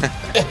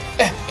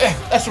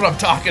 That's what I'm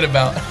talking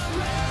about.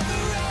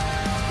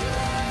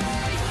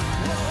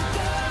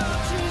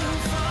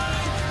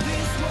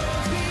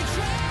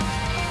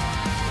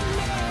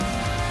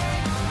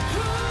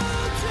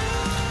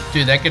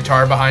 Dude, that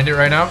guitar behind it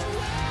right now.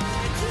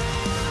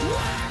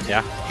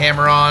 Yeah.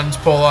 Hammer-ons,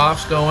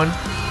 pull-offs going.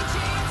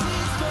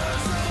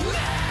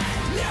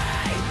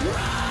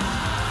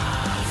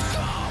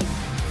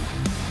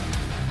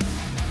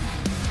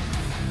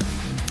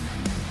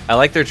 I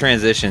like their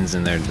transitions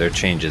and their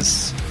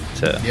changes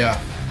to. Yeah.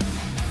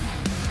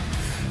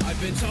 I've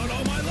been told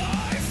all my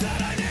life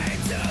that I need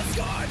to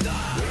score the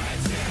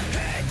rich,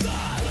 hate the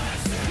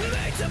less,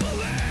 make to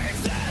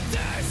believe that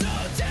there's no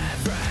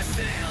different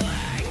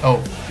feeling.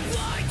 Oh.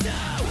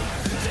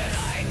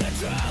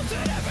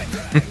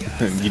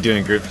 You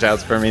doing group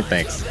shouts for me?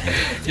 Thanks.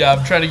 Yeah,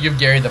 I'm trying to give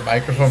Gary the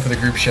microphone for the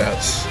group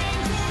shouts.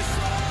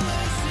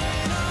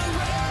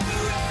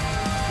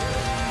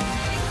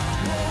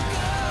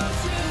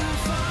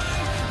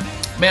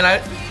 Man,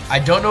 I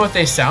don't know what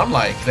they sound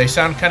like. They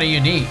sound kind of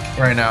unique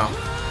right now.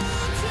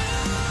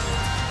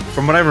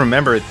 From what I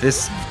remember,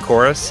 this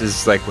chorus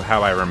is like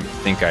how I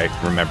think I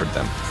remembered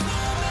them.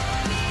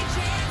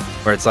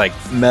 Where it's like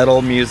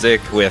metal music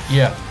with...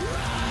 Yeah.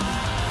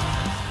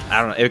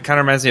 I don't know. It kind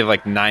of reminds me of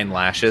like Nine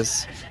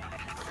Lashes.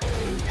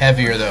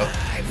 Heavier, though.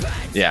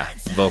 Yeah,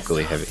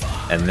 vocally heavy.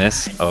 And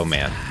this, oh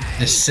man.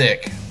 This is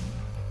sick.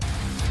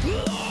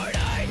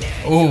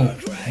 Ooh,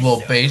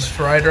 little bass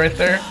ride right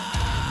there.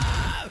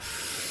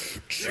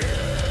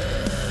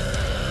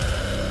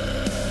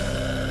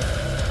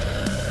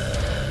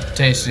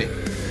 Tasty.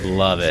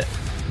 Love it.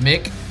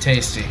 Mick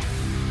Tasty.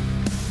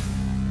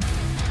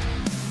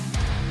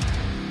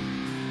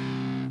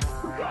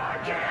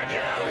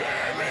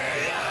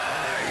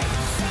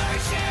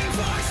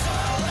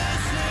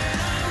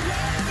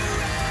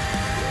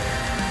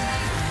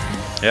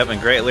 Yep,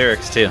 and great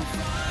lyrics too.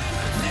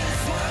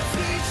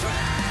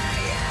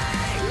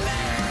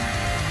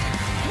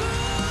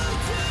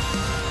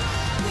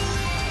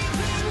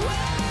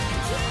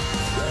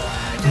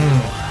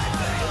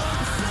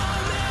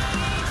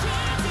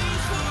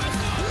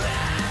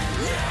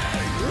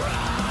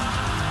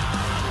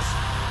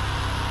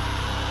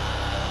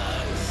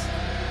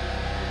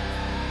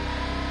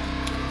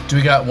 Do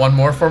we got one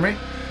more for me?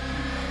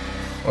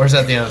 Or is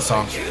that the end of the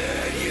song?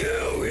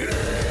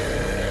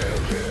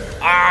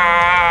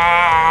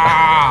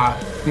 Ah!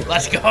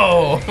 Let's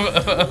go!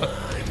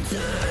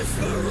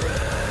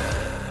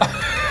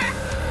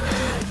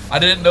 I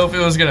didn't know if it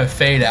was going to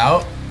fade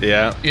out.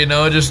 Yeah. You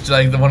know, just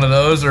like one of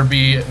those or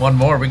be one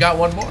more. We got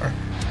one more.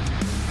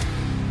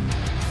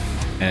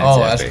 Oh,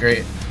 that's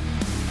great.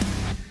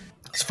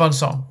 It's a fun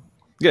song.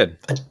 Good.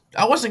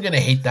 I wasn't going to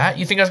hate that.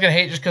 You think I was going to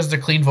hate just because of the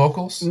clean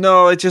vocals?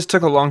 No, it just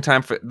took a long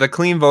time for the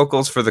clean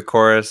vocals for the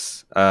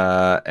chorus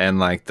and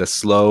like the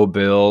slow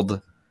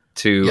build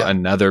to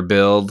another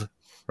build,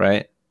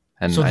 right?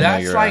 And so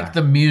that's like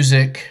the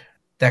music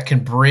that can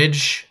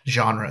bridge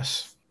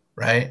genres,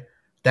 right?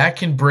 That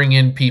can bring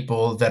in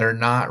people that are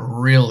not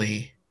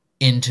really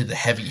into the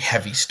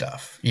heavy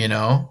stuff, you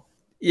know?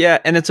 Yeah,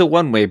 and it's a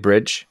one-way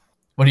bridge.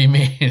 What do you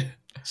mean?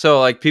 So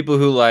like people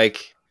who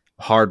like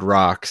hard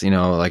rocks, you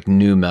know, like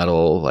new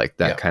metal, like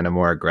that kind of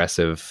more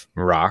aggressive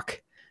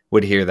rock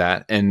would hear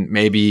that and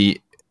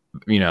maybe,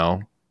 you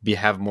know,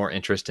 have more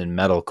interest in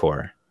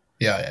metalcore.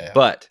 Yeah.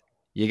 But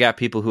you got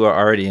people who are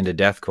already into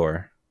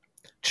deathcore.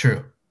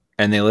 True.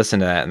 And they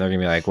listen to that and they're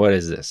going to be like, what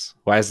is this?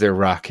 Why is there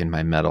rock in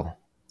my metal?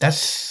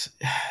 That's,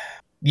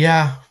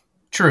 yeah,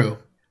 true.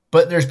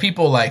 But there's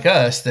people like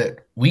us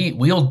that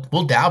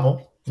we'll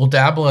dabble. We'll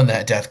dabble in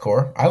that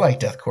deathcore. I like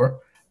deathcore.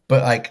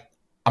 But like,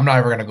 I'm not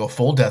ever going to go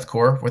full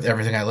deathcore with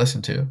everything I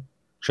listen to.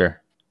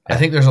 Sure. Yeah. I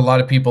think there's a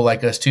lot of people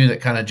like us too that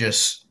kind of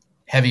just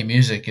heavy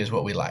music is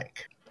what we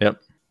like.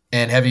 Yep.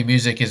 And heavy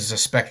music is a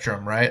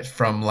spectrum, right?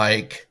 From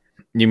like,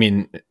 You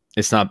mean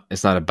it's not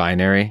a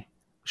binary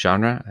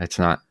genre? It's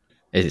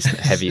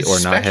heavy or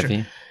not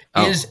Spectrum.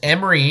 heavy? Is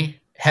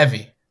Emery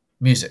heavy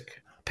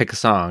music? Pick a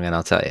song and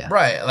I'll tell you.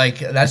 Right. Like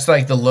that's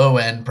like the low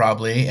end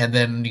probably. And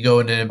then you go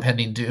into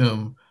Impending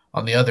Doom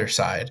on the other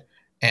side.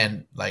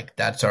 And like,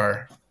 that's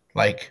our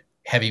like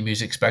heavy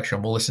music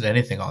spectrum. We'll listen to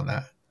anything on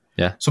that.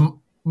 Yeah. So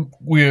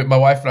my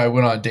wife and I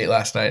went on a date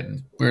last night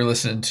and we were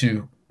listening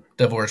to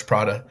Devil Wears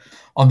Prada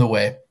on the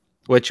way.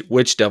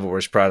 Which Devil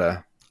Wears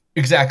Prada?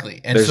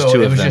 Exactly. And There's so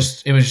two it of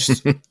was them.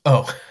 just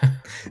oh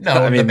no.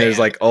 I mean, there's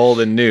like old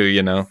and new,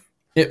 you know.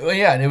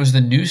 Yeah, and it was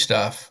the new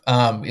stuff.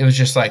 It was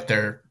just like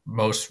their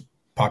most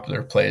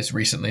popular plays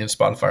recently in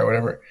Spotify or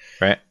whatever.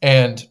 Right.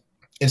 And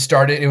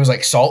it was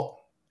like Salt,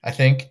 I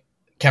think,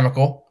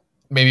 Chemical,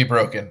 maybe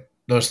Broken.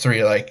 Those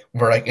three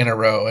were like in a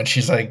row. And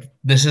she's like,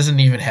 this isn't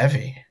even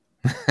heavy.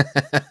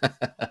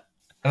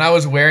 And I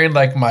was wearing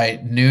like my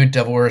new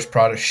Devil Wears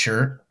Prada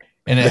shirt.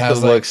 And it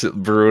has like looks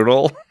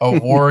brutal. a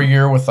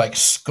warrior with like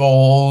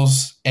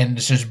skulls, and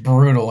it's just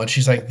brutal. And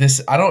she's like,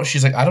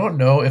 she's like, I don't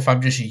know if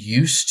I'm just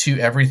used to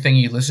everything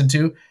you listen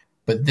to,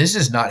 but this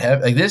is not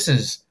heavy. Like this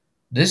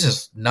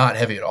is not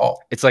heavy at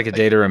all. It's like a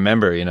day to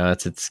remember, you know.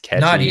 It's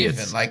catchy. Not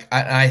even like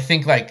I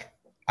think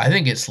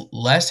it's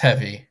less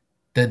heavy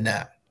than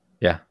that.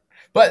 Yeah.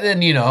 But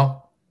then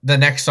the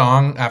next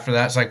song after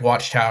that's like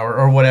Watchtower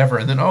or whatever,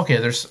 and then okay,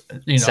 there's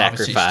obviously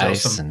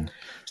Sacrifice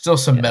still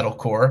some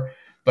metalcore.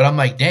 But I'm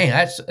like, dang,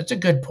 that's a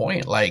good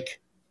point.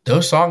 Like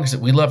those songs that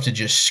we love to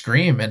just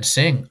scream and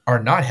sing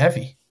are not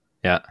heavy.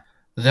 Yeah.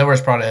 The Devil Wears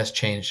Prada has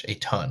changed a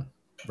ton,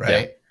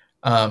 right?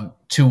 Yeah.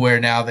 To where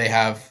now they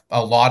have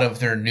a lot of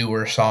their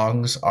newer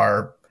songs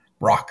are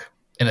rock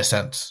in a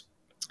sense.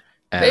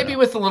 Maybe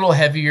with a little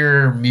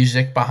heavier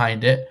music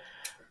behind it,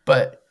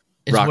 but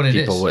it's rock what it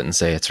is. People wouldn't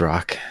say it's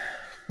rock.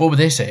 What would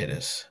they say it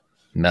is?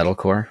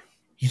 Metalcore.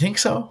 You think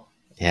so?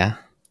 Yeah.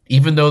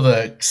 Even though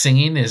the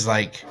singing is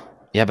like,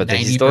 yeah, but they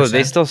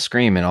 90%? still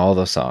scream in all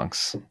those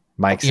songs.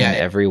 Mike's in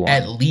every one.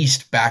 At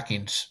least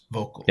backing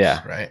vocals.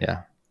 Yeah. Right.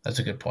 Yeah. That's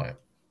a good point.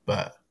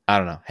 But I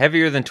don't know.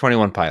 Heavier than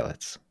 21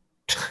 Pilots.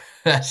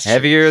 that's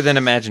Heavier than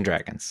Imagine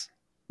Dragons.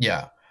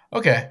 Yeah.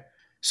 Okay.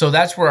 So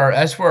that's where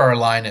our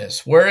line is.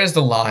 Where is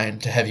the line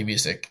to heavy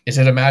music? Is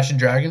it Imagine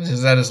Dragons?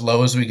 Is that as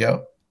low as we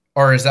go?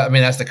 Or is that, I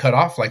mean, that's the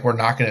cutoff? Like we're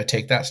not going to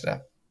take that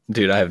step.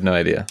 Dude, I have no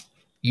idea.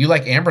 You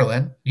like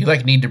Amberlin. You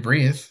like Need to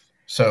Breathe.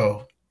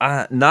 So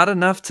not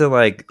enough to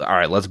like, all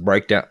right, let's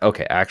break down.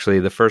 Okay, actually,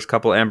 the first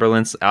couple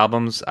Amberlin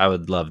albums, I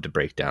would love to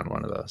break down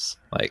one of those.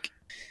 Like,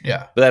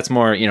 yeah. But that's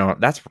more,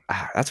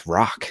 that's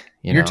rock.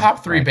 Your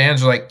top three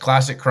bands are like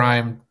Classic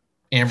Crime,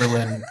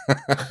 Amberlin,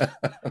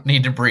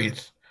 Need to Breathe.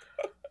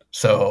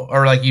 So,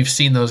 or like you've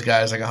seen those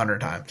guys like 100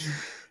 times.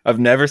 I've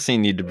never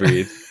seen Need to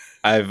Breathe.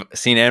 I've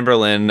seen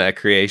Amberlin at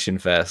Creation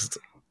Fest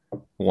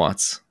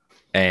once.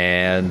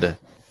 And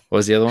what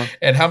was the other one?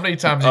 And how many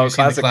times have you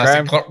seen the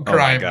Classic Crime? Oh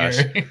my gosh.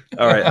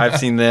 All right, I've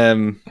seen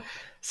them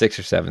 6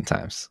 or 7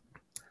 times.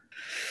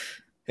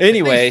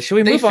 Anyway, should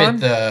we move on?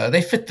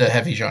 They fit the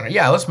heavy genre.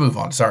 Yeah, let's move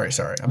on. Sorry.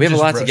 We have a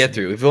lot to get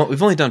through.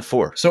 We've only done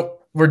 4. So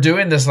we're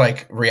doing this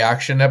like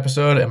reaction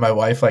episode, and my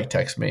wife like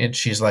texts me, and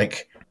she's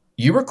like,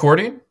 "You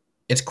recording?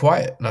 It's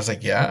quiet." And I was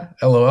like, "Yeah,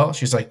 LOL."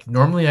 She's like,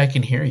 "Normally I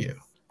can hear you."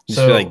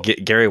 So like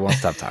Gary won't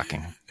stop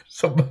talking.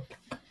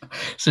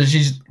 So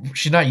she's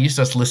not used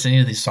to us listening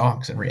to these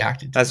songs and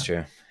reacting to That's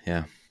them. true.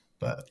 Yeah.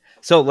 But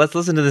so let's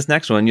listen to this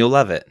next one. You'll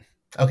love it.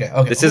 Okay.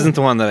 This isn't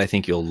the one that I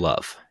think you'll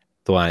love.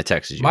 The one I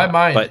texted you. My about,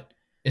 mind but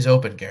is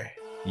open, Gary.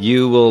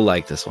 You will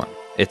like this one.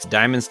 It's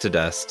Diamonds to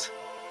Dust,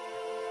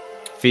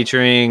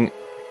 featuring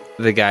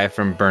the guy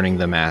from Burning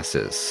the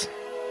Masses.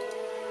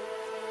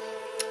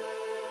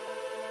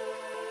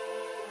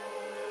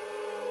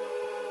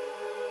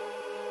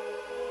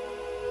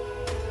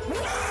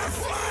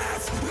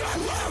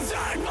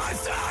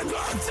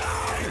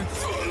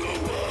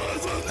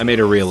 I made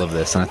a reel of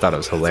this and I thought it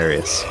was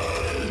hilarious.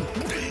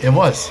 It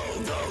was.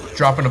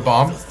 Dropping a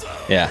bomb.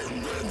 Yeah.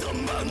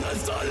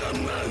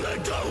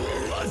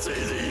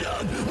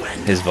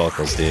 His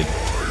vocals, dude.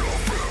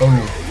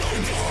 Oh.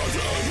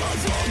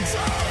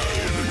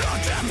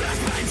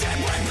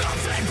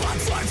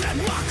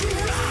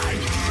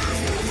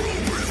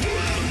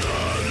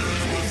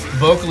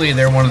 Vocally,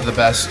 they're one of the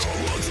best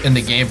in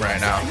the game right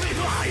now.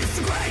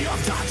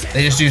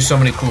 They just do so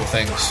many cool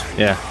things.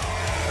 Yeah.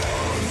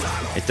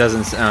 It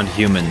doesn't sound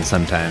human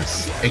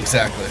sometimes.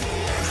 Exactly.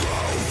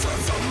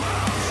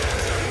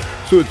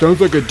 So it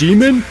sounds like a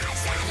demon?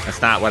 That's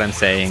not what I'm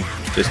saying,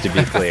 just to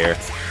be clear.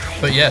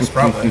 But yes,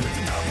 probably.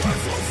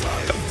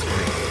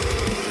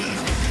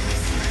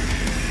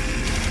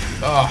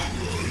 Oh.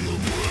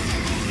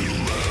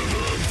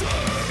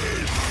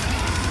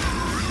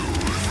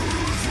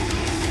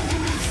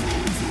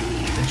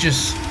 It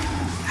just,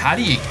 how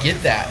do you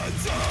get that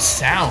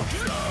sound?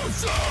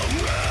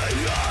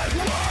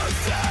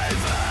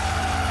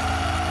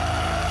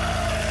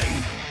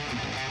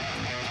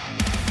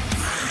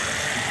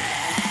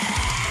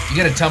 You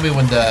gotta tell me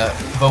when the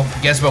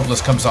guest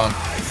vocalist comes on.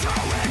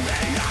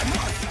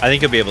 I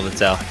think you'll be able to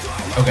tell.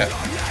 Okay.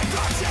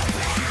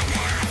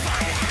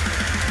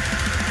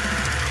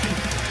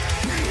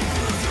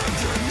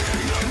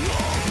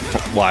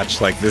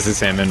 Watch, like, this is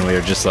him and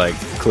we're just, like,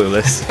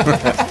 clueless.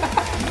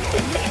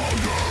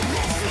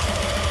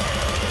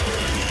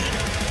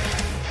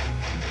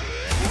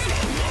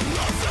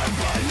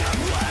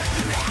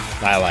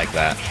 I like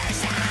that.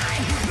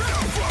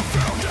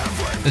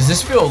 Does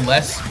this feel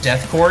less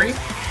deathcore-y?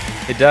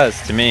 It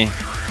does, to me.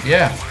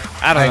 Yeah.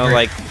 I don't know, agree.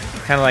 like,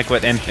 kind of like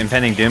what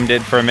Impending Doom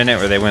did for a minute,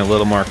 where they went a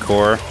little more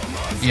core.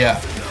 Yeah.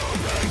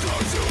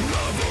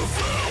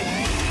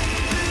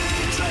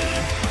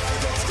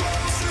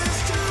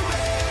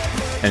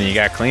 And you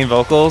got clean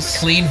vocals,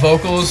 Clean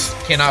vocals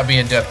cannot be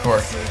in deathcore.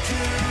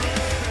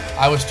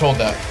 I was told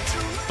that.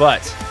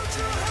 but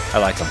I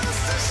like them.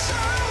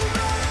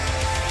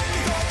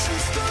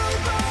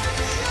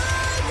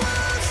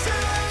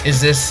 Is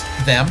this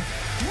them?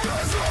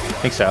 I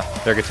think so.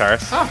 They're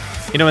guitarists.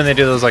 Oh. You know when they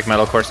do those, like,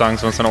 metalcore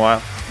songs once in a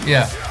while?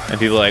 Yeah. And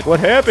people are like, what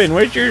happened?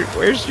 Where's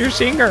your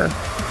singer?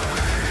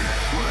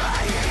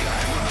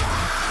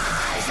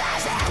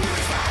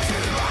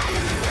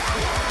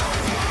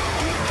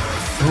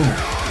 Ooh.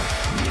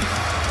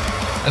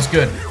 That's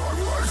good.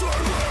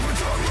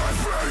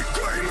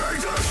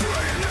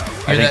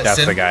 I think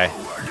that's the guy.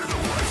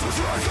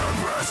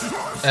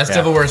 That's Yeah.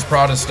 Devil Wears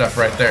Prada stuff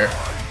right there.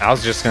 I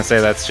was just gonna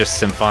say that's just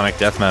symphonic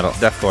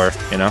deathcore,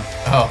 you know?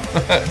 Oh,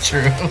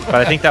 true. But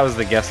I think that was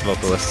the guest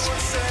vocalist.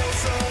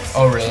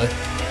 Oh, really?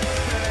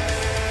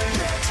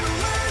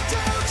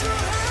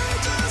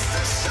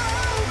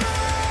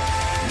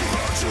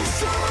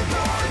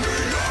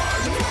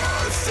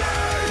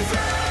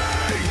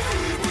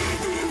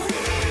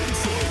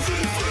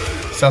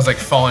 Sounds like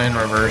Falling in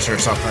Reverse or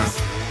something.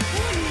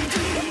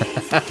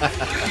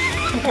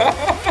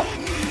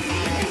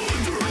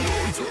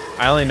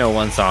 I only know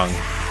one song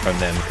from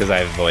them because I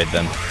avoid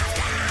them.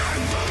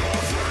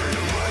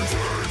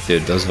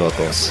 Dude, those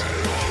vocals.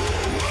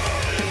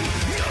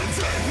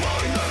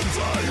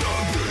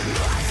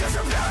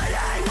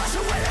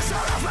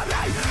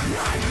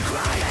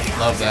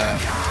 Love that.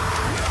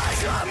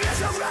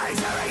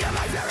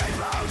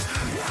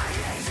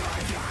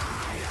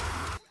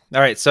 All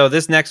right, so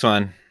this next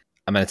one,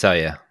 I'm going to tell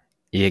you,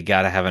 you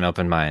got to have an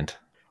open mind.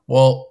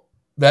 Well,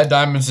 that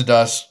Diamonds to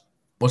Dust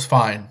was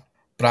fine,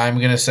 but I'm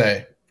just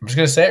going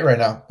to say it right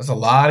now. There's a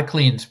lot of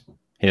cleans.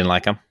 He didn't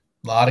like them?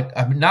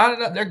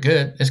 They're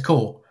good. It's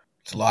cool.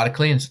 It's a lot of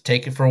cleans.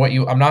 Take it for what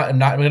you, I'm not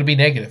going to be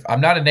negative.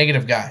 I'm not a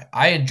negative guy.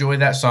 I enjoy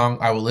that song.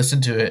 I will listen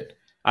to it.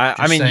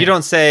 I mean,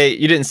 saying.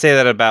 you didn't say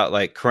that about,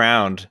 like,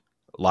 Crowned.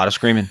 A lot of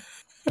screaming.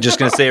 Just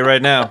going to say it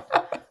right now.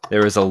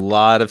 There was a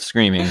lot of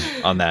screaming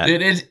on that.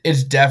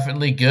 It's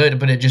definitely good,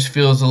 but it just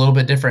feels a little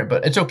bit different.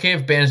 But it's okay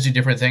if bands do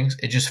different things.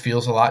 It just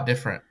feels a lot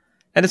different.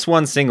 And it's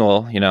one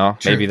single, you know.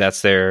 True. Maybe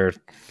that's their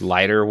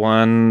lighter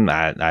one.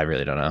 I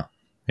really don't know,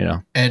 you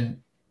know. And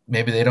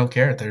maybe they don't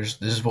care.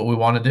 This is what we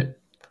want to do.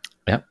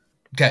 Yep.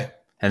 Okay.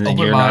 And then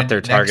Open you're mind, not their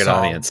next target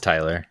song. audience,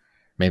 Tyler.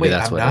 Maybe Wait,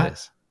 that's I'm what not? it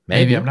is.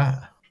 Maybe I'm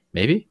not.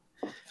 Maybe.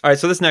 All right,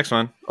 so this next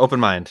one, Open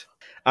Mind.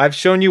 I've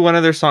shown you one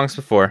of their songs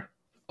before,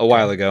 a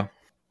while ago.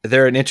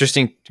 They're an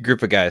interesting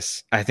group of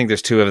guys. I think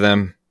there's two of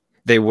them.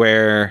 They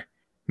wear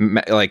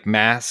like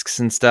masks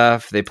and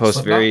stuff. They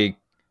post very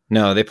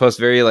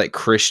like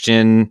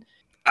Christian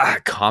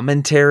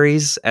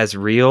commentaries as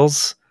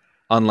reels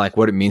on like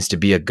what it means to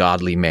be a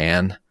godly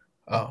man.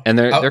 Oh. And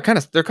they're kind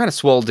of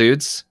swole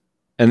dudes,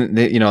 and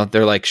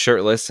they're like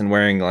shirtless and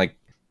wearing like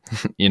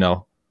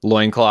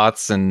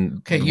loincloths and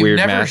Okay, you've weird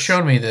never masks.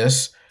 shown me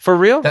this. For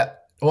real?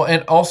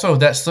 And also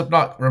that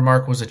Slipknot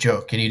remark was a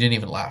joke, and you didn't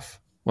even laugh.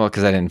 Well,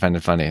 because I didn't find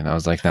it funny, and I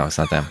was like, no, it's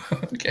not them.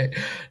 Okay,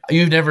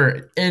 you've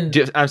never.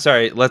 I'm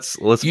sorry. Let's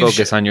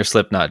focus on your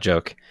Slipknot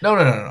joke.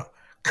 No.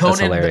 Conan,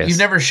 hilarious. you've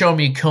never shown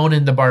me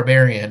Conan the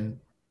Barbarian.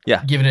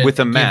 Yeah, Giving it with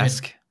a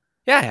mask.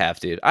 Yeah, I have,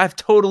 dude. I've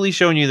totally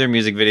shown you their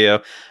music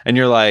video, and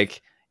you're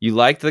like, you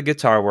liked the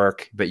guitar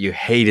work, but you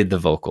hated the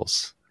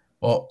vocals.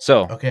 Well,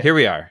 So okay. here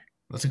we are.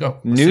 Let's go.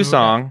 Let's see New what we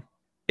song.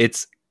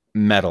 It's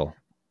metal.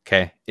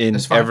 Okay, in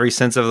That's fine. every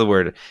sense of the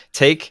word.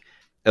 Take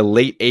a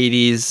late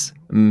 '80s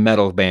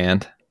metal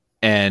band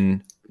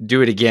and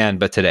do it again,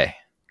 but today.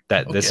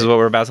 This Okay. is what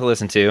we're about to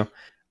listen to.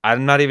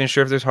 I'm not even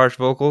sure if there's harsh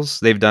vocals.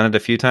 They've done it a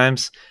few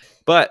times,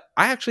 but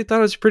I actually thought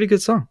it was a pretty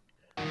good song.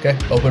 got.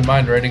 Okay, open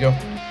mind, ready to go.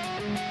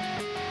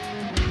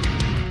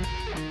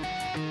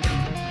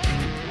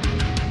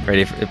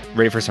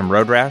 Ready for some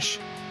Road Rash?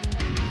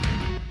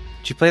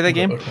 Did you play that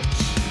game?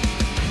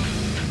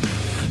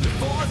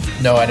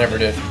 No, I never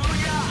did.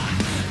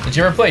 Did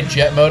you ever play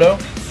Jet Moto?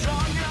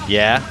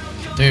 Yeah,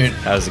 Dude,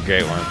 that was a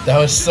great one. that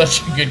was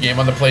such a good game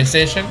on the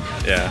PlayStation.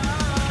 Yeah.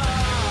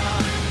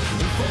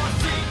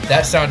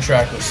 That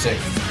soundtrack was sick.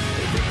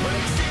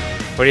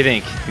 What do you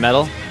think?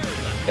 Metal?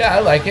 Yeah, I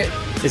like it.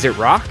 Is it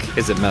rock?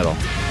 Is it metal?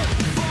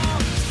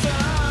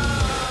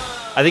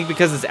 I think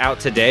because it's out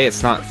today,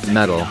 it's not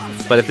metal.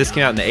 But if this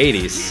came out in the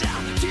 80s,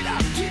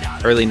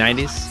 early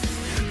 90s,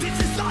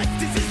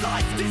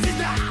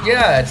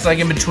 Yeah, it's like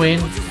in between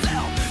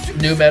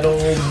new metal,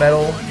 old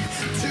metal.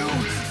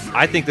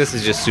 I think this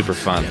is just super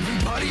fun.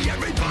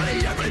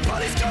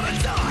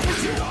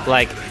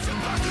 Like,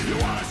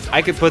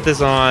 I could put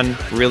this on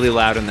really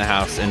loud in the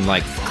house and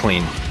like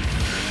clean.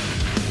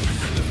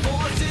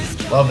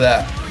 Love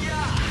that.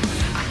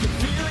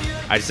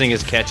 I just think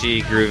it's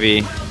catchy,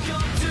 groovy.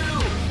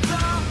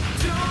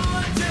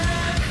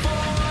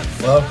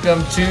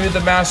 Welcome to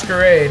the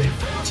masquerade.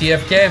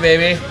 TFK,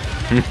 baby.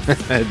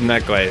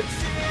 Not quite.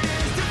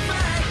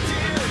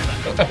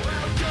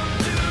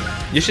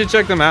 You should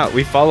check them out.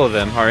 We follow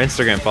them. Our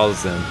Instagram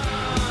follows them.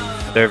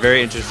 They're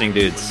very interesting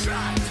dudes.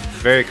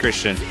 Very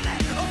Christian.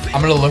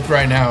 I'm gonna look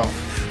right now.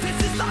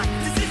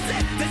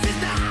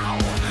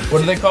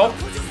 What are they called?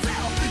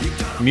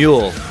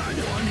 Mule.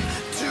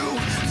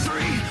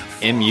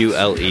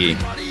 M-U-L-E.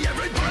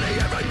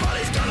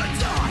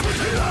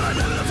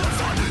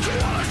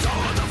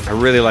 I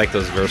really like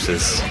those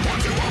verses.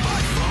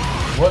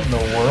 What in the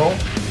world?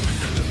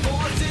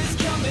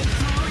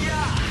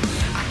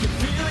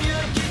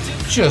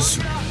 Just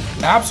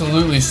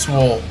absolutely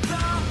swole.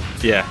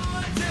 Yeah.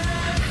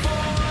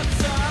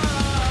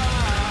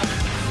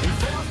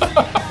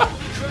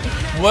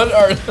 What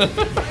are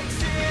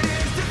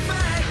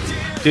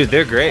Dude,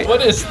 they're great.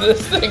 what is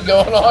this thing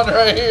going on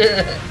right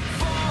here?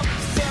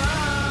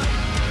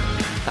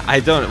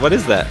 What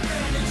is that?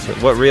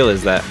 What reel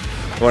is that?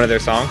 One of their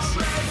songs?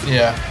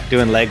 Yeah.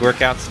 Doing leg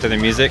workouts to their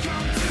music?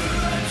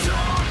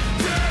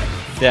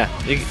 Yeah,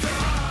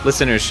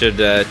 listeners should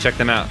check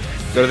them out.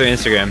 Go to their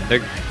Instagram.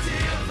 They're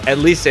at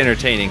least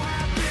entertaining.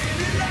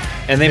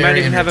 And they might Very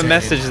even have a entertaining.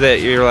 message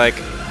that you're like,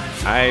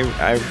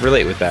 I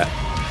relate with that.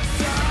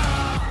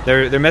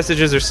 Their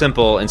messages are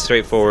simple and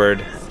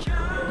straightforward.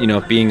 You know,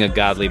 being a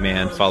godly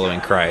man,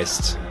 following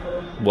Christ,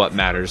 what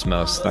matters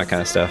most, that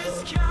kind of stuff.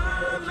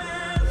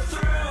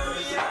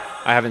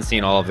 I haven't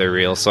seen all of their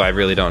reels, so I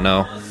really don't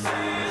know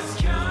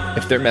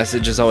if their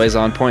message is always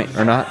on point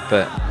or not,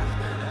 but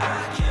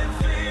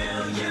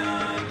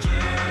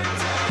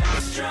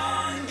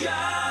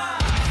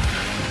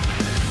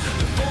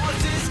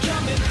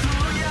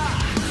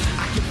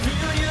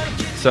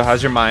so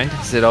how's your mind?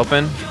 Is it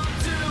open?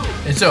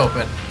 It's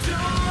open.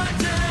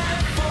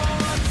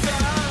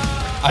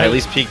 I at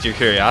least piqued your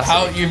curiosity.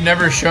 How you've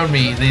never shown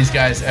me these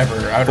guys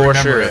ever. I would For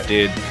remember sure, it.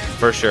 dude.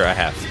 For sure, I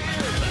have.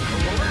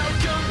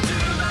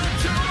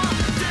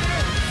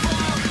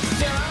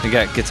 You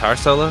got guitar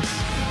solos?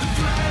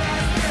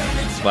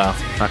 Well,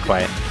 not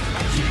quite.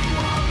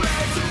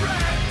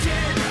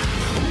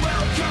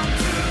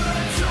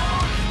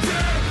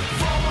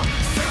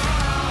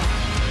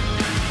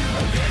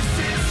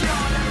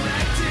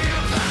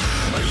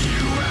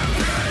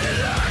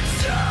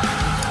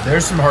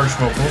 There's some harsh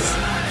vocals.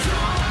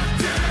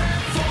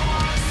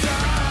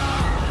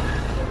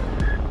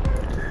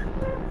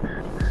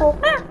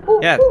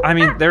 Yeah, I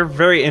mean, they're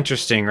very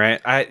interesting,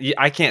 right?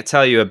 I can't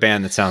tell you a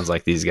band that sounds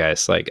like these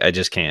guys. Like, I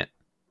just can't.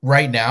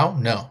 Right now,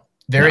 no.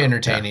 Very No,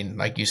 entertaining,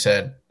 like you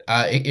said.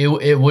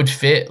 It would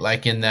fit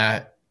like in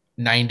that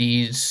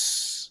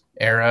 90s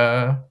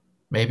era,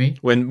 maybe.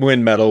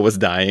 When metal was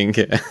dying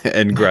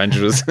and grunge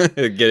was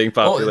getting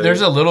popular. Oh,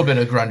 there's a little bit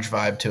of grunge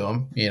vibe to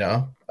them, you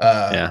know.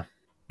 Yeah.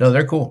 No,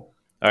 they're cool.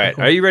 All right.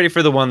 cool. Are you ready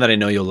for the one that I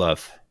know you'll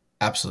love?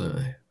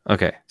 Absolutely.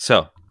 Okay.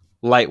 So,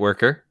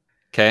 Lightworker.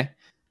 Okay.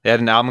 They had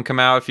an album come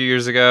out a few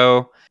years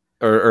ago,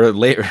 or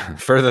later,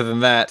 further than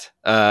that.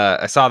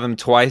 I saw them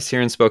twice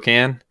here in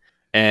Spokane,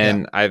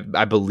 and I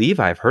believe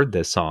I've heard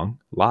this song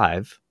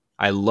live.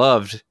 I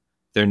loved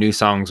their new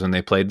songs when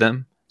they played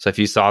them. So if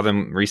you saw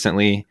them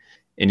recently,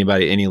 any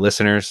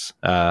listeners,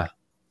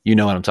 you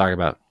know what I'm talking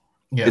about.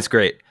 Yeah. It's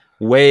great.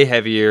 Way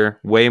heavier,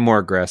 way more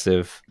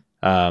aggressive.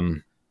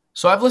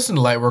 So I've listened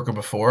to Lightworker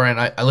before, and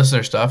I listen to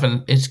their stuff,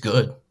 and it's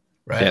good,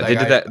 right? Yeah, Like, they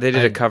did that. They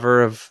did a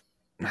cover of,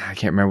 I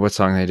can't remember what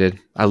song they did.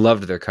 I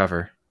loved their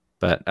cover,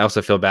 but I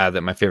also feel bad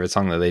that my favorite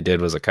song that they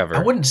did was a cover. I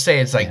wouldn't say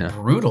it's like Yeah.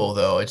 brutal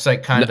though. It's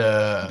like kind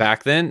of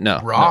Back then, no.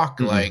 rock,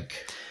 No. Mm-mm. like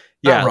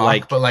Yeah, not rock,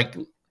 like but like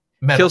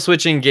metal. Kill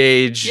Switch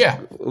Engage. Yeah.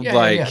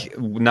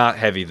 Not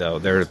heavy though.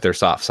 They're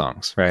soft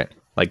songs, right?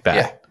 Like that.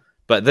 Yeah.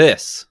 But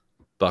this,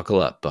 buckle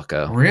up,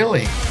 bucko.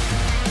 Really?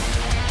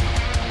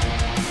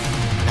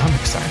 Now I'm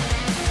excited.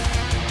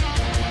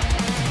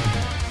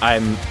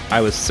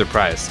 I was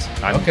surprised.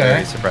 I'm Okay.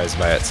 very surprised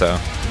by it. So.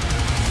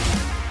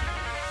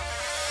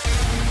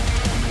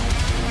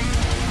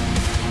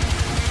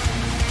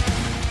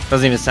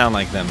 Doesn't even sound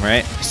like them,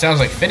 right? It sounds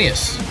like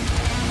Phineas.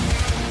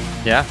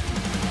 Yeah.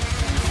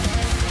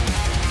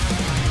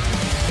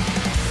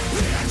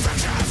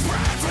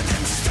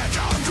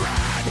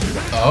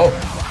 Oh,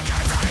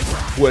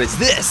 What is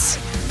this?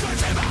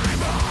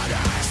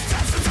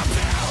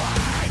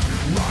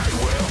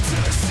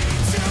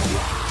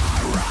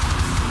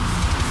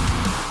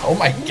 oh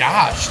my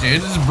gosh,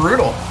 dude, this is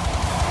brutal.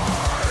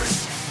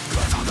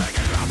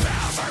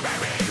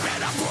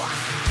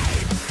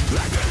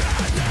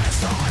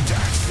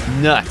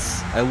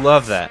 Nuts. I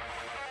love that.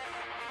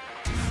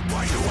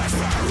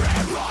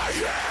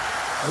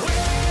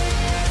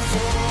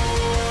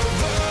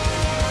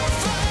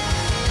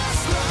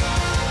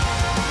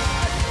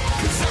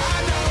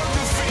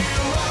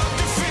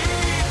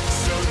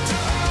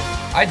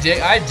 I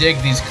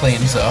dig these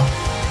cleans though.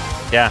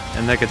 Yeah,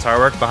 and the guitar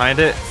work behind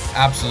it.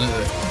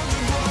 Absolutely.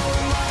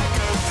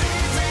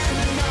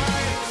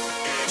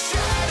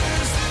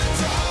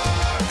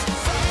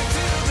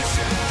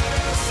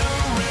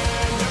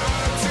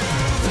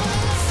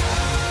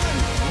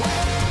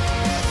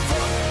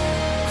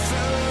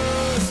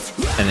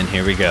 And then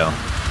here we go.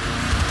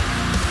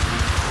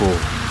 Cool.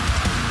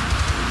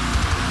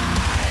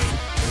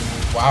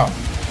 Wow.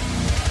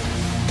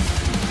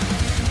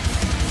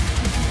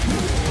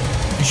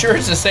 You sure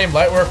it's the same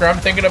light worker I'm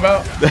thinking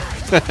about?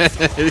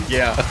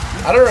 Yeah.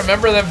 I don't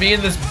remember them being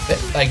this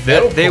like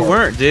They metalcore.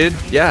 weren't, dude.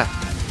 Yeah.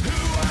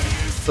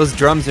 Those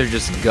drums are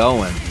just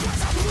going.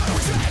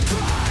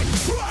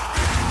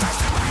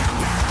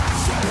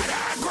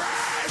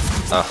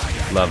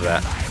 Oh, love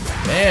that.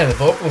 Man, the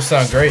vocals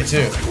sound great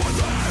too.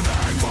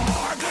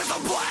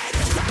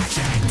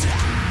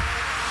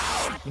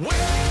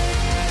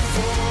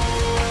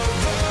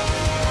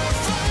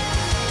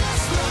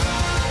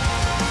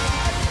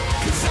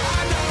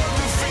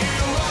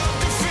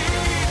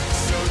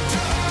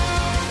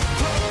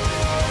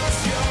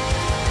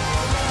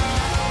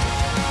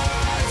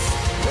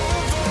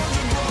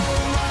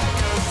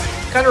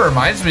 Kind of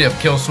reminds me of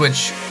Kill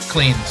Switch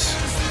cleans.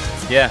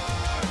 Yeah.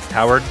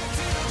 Howard.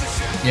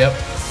 Yep.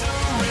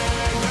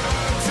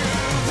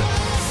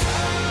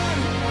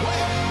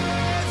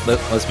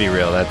 Let's be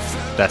real.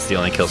 That's the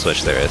only kill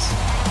switch there is.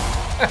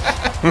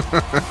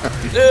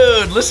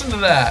 Dude, listen to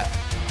that.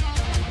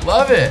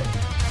 Love it.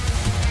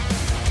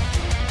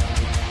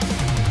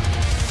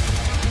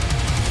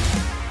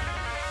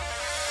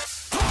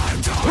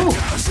 Ooh.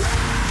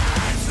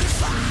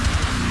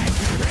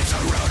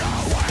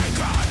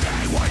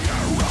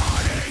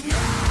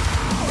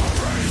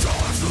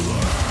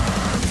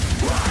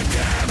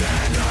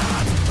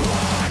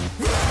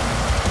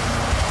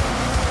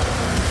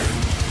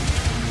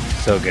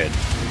 So good.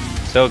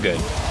 So good.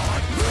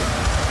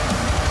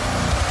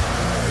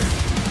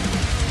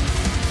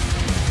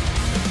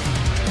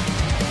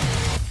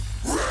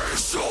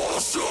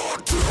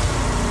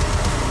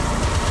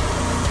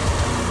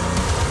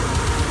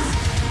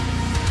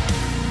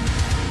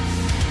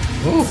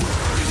 Ooh.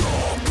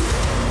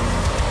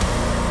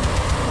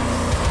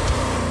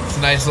 It's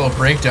a nice little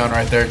breakdown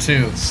right there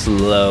too.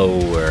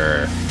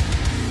 Slower.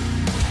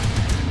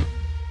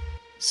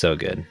 So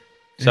good.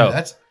 Dude, So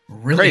that's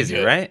really crazy,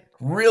 good. right?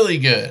 Really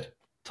good.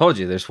 Told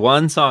you, there's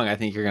one song I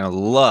think you're gonna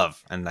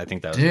love, and I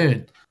think that was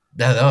Dude,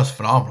 that was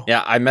phenomenal.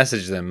 Yeah, I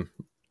messaged them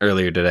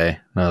earlier today,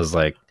 and I was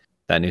like,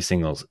 that new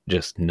single's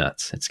just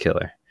nuts. It's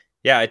killer.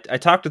 Yeah, I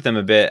talked with them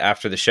a bit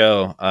after the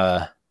show,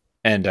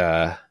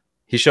 and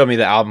he showed me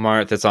the album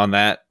art that's on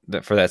that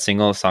for that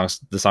single.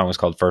 The song was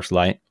called First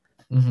Light.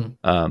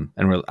 Mm-hmm.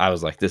 And I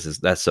was like,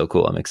 that's so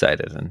cool. I'm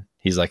excited. And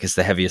he's like, it's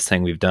the heaviest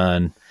thing we've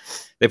done.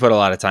 They put a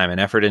lot of time and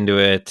effort into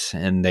it,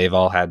 and they've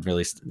all had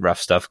really rough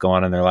stuff go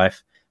on in their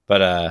life.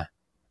 But,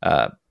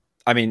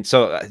 I mean,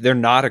 so they're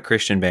not a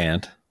Christian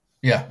band.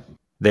 Yeah.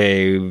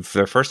 Their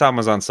first album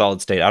was on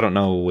Solid State. I don't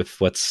know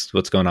with what's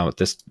going on with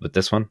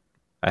this one.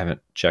 I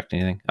haven't checked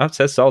anything. Oh, it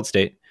says Solid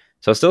State.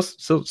 So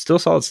still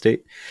Solid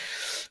State.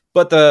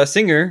 But the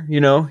singer,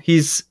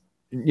 he's,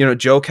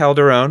 Joe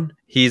Calderone.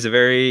 He's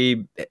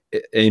very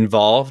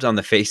involved on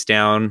the Face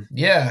Down.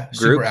 Yeah.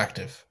 Group. Super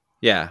active.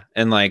 Yeah.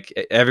 And like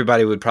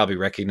everybody would probably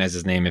recognize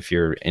his name if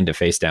you're into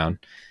Face Down,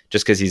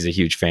 just because he's a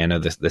huge fan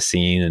of the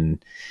scene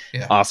and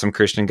awesome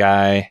Christian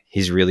guy.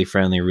 He's really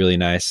friendly, really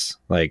nice.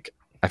 Like,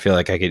 I feel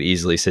like I could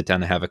easily sit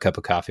down and have a cup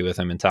of coffee with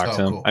him and talk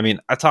to him. Cool. I mean,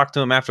 I talked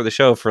to him after the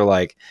show for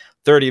like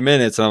 30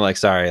 minutes and I'm like,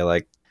 sorry,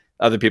 like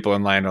other people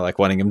in line are like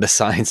wanting him to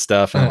sign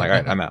stuff. And I'm like, all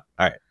right, I'm out.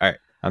 All right.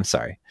 I'm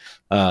sorry.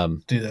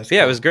 Dude, that's cool.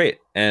 Yeah, it was great.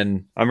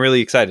 And I'm really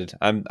excited.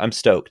 I'm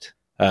stoked.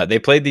 They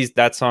played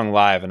that song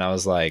live and I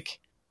was like,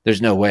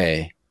 there's no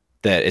way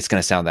that it's going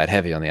to sound that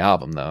heavy on the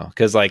album though.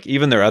 Cause like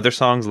even their other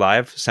songs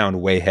live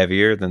sound way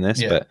heavier than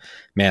this, but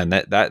man,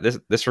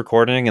 this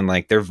recording and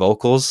like their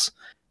vocals,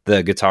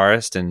 the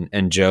guitarist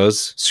and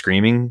Joe's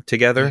screaming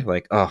together,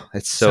 like, oh,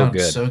 it's so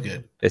good. So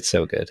good. It's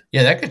so good.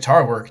 Yeah, that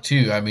guitar work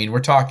too. I mean, we're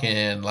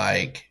talking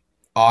like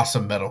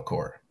awesome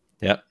metalcore.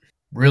 Yep.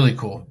 Really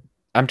cool.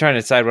 I'm trying to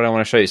decide what I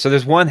want to show you. So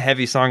there's one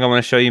heavy song I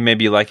want to show you.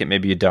 Maybe you like it,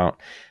 maybe you don't.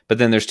 But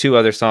then there's two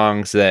other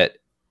songs that,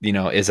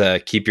 is a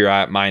keep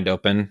your mind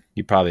open.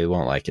 You probably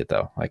won't like it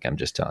though. Like I'm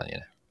just telling you,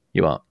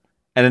 you won't.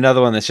 And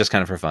another one that's just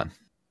kind of for fun.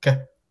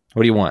 Okay.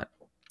 What do you want?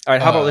 All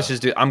right. How about let's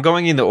just do, I'm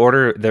going in the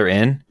order they're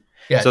in.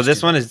 Yeah. So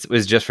this one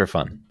was just for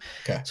fun.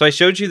 Okay. So I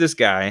showed you this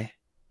guy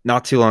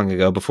not too long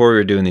ago before we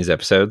were doing these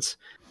episodes,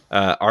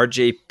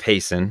 RJ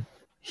Payson.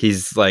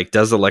 He's like,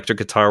 does electric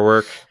guitar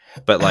work,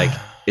 but like,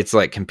 it's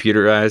like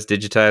computerized,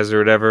 digitized or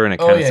whatever. And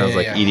it kind of sounds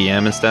like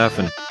EDM and stuff.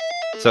 And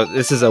so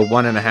this is a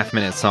 1.5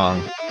 minute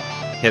song.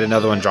 He had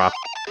another one drop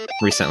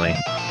recently.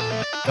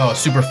 Oh,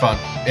 super fun.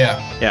 Yeah.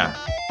 Yeah.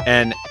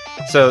 And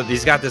so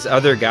he's got this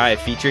other guy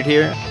featured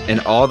here. And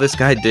all this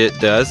guy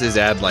does is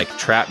add like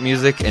trap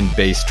music and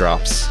bass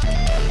drops.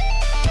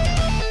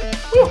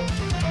 Woo.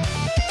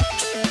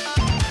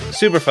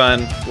 Super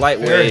fun,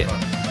 lightweight. Very fun.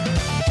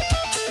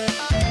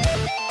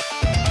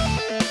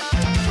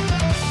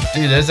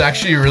 Dude, that's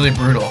actually really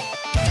brutal.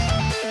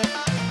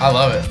 I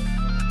love it.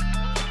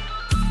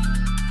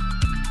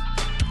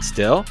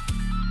 Still?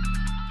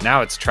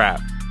 Now it's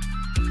trap.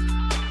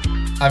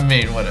 I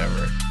mean,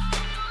 whatever.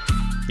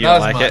 You Not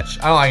don't as like it? much.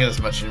 I don't like it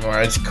as much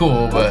anymore. It's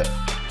cool, but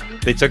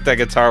They took that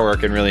guitar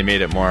work and really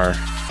made it more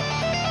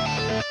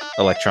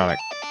electronic.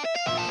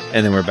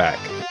 And then we're back.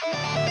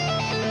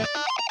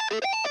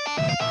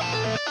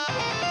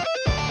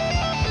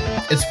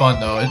 it's fun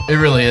though. It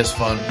really is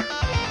fun.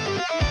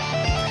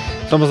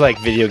 It's almost like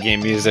video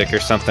game music or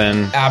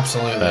something.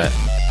 Absolutely. But...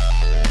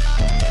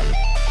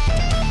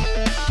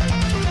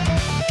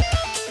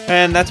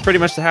 And that's pretty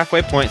much the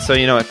halfway point. So,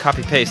 you know, at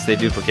copy paste, they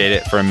duplicate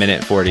it for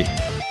 1:40.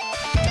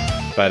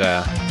 But,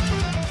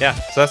 yeah,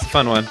 so that's the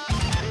fun one.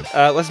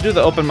 Let's do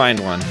the open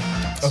mind one.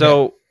 Okay.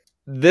 So,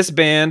 this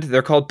band,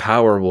 they're called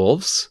Power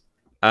Wolves.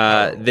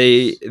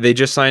 They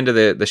just signed to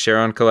the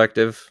Charon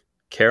Collective.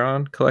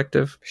 Charon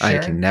Collective? Sharon? I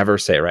can never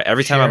say it right.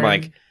 Every time I'm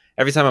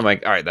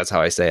like, all right, that's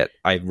how I say it.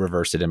 I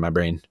reverse it in my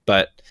brain.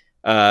 But,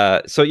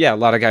 so yeah, a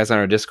lot of guys on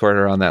our Discord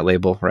are on that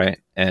label, right?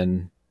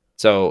 And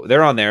so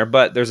they're on there,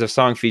 but there's a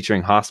song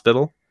featuring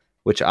Hospital,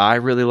 which I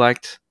really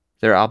liked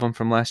their album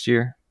from last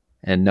year.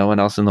 And no one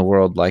else in the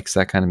world likes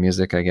that kind of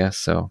music, I guess.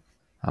 So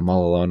I'm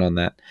all alone on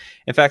that.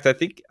 In fact, I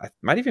think I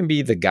might even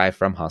be the guy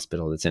from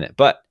Hospital that's in it.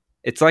 But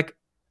it's like,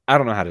 I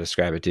don't know how to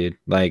describe it, dude.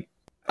 Like,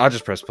 I'll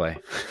just press play.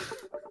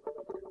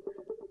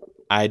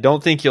 I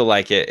don't think you'll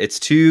like it. It's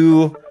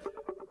too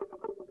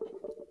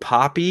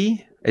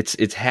poppy.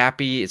 It's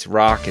happy. It's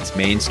rock. It's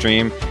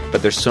mainstream.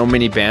 But there's so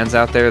many bands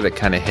out there that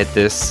kind of hit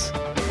this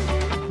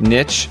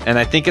niche. And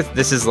I think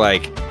this is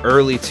like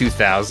early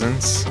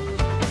 2000s.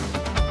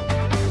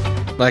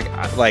 Like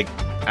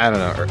I don't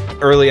know,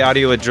 early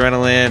Audio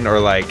Adrenaline, or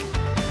like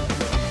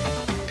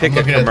pick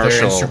a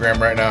commercial. At their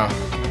Instagram right now.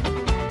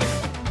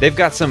 They've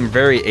got some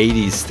very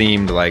 80s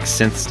themed like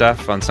synth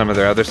stuff on some of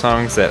their other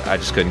songs that I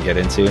just couldn't get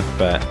into,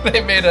 but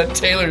they made a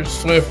Taylor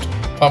Swift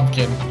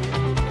pumpkin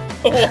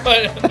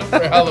what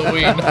for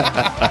Halloween.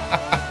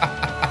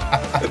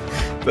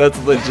 That's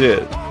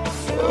legit.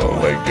 Oh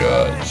my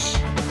gosh.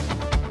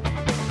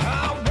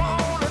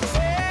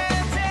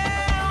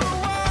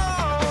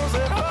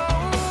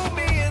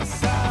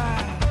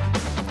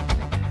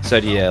 So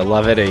do you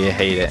love it or you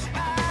hate it?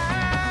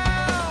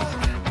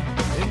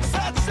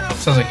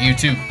 Sounds like you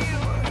too.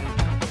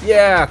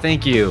 Yeah,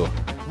 thank you.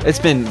 It's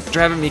been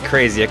driving me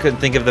crazy. I couldn't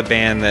think of the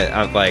band that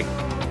I'm like.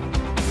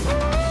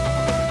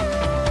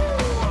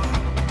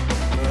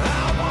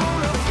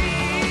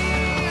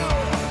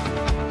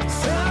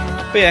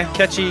 But yeah,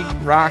 catchy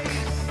rock.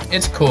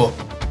 It's cool.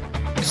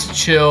 It's a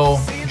chill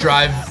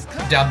drive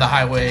down the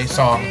highway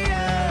song.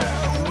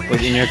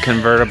 In your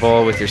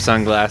convertible with your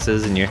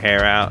sunglasses and your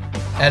hair out.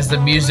 As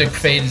the music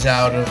fades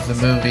out of the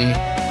movie,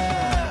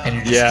 and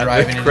you're just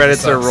driving. The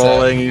credits are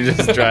rolling, and you're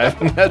just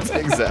driving. That's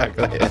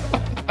exactly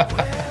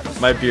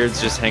it. My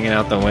beard's just hanging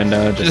out the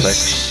window, just like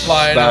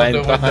flying out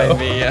the behind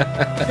window. me.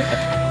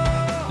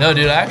 Yeah. No,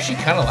 dude, I actually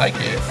kind of like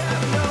it.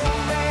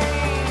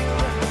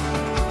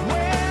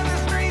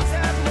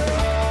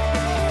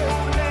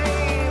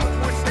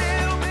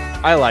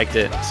 I liked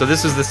it. So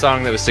this was the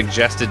song that was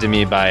suggested to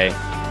me by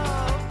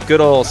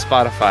good old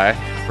Spotify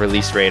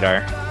Release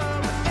Radar.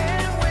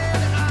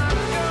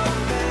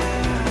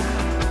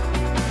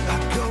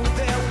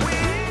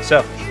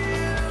 So,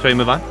 shall we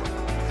move on?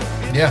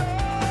 Yeah.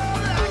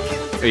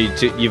 Are you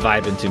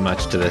vibing too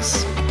much to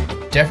this?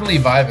 Definitely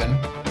vibing.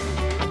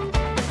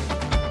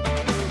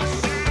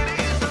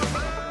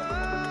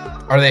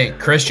 Are they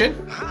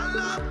Christian?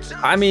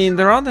 I mean,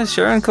 they're on the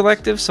Sharon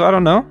Collective, so I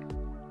don't know.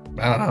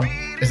 I don't know.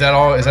 Is that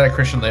a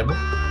Christian label?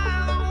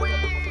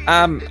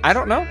 I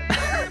don't know.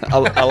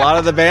 a lot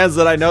of the bands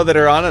that I know that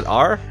are on it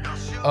are.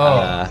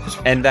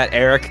 Oh. And that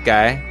Eric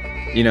guy,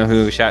 you know,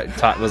 who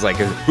was like,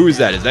 who is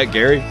that? Is that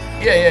Gary?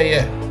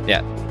 Yeah.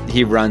 Yeah,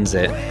 he runs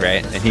it,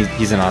 right? And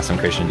he's an awesome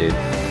Christian dude.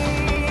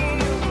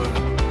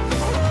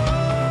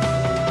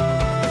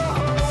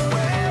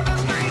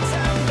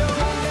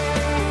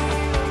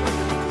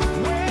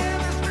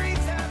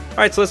 All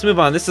right, so let's move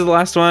on. This is the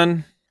last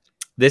one.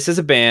 This is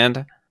a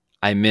band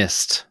I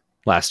missed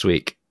last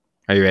week.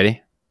 Are you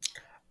ready?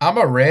 I'm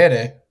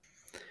ready.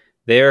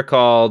 They are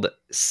called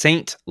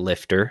Saint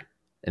Lifter,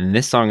 and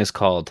this song is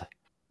called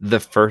The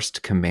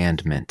First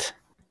Commandment.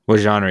 What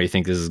genre do you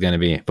think this is going to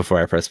be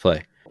before I press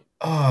play?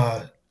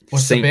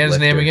 What's Saint the band's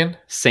Lifter. Name again?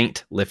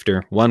 Saint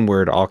Lifter. One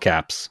word, all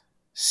caps.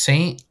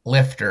 Saint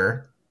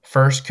Lifter,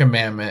 First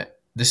Commandment.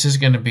 This is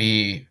going to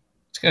be,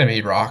 it's going to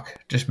be rock,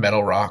 just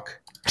metal rock.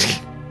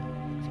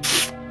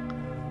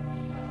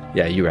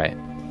 Yeah, you're right.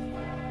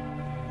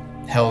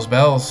 Hell's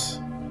Bells.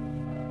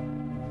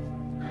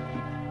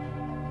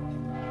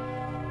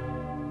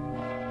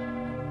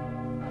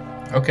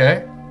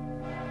 Okay.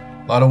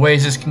 A lot of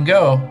ways this can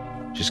go.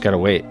 Just gotta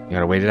wait. You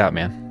gotta wait it out,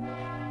 man.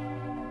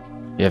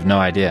 You have no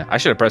idea. I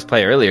should have pressed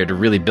play earlier to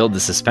really build the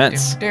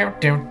suspense. I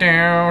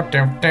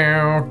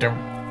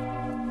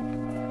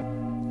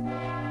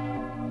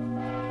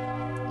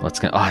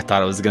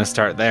thought it was gonna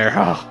start there.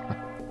 Oh.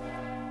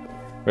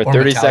 We're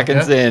 30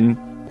 seconds in.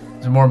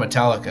 It's more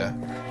Metallica.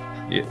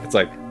 Yeah, it's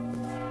like,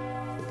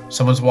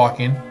 Someone's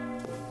walking.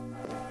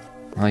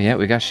 oh yeah,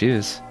 we got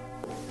shoes.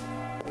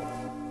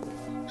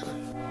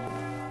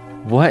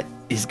 What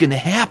is gonna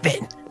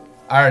happen?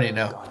 I already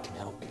know.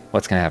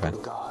 What's gonna happen?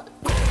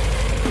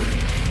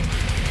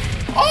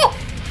 Oh!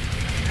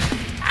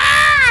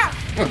 Ah!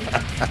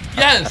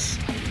 Yes!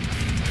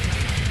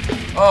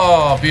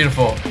 Oh,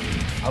 beautiful.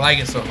 I like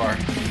it so far.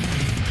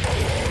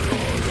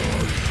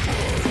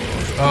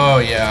 Oh,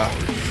 yeah.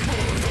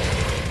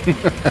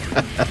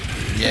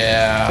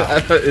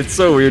 Yeah. It's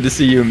so weird to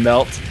see you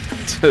melt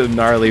to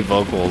gnarly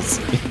vocals.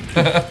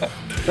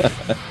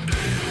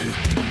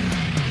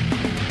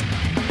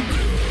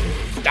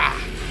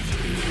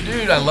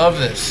 Dude, I love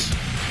this.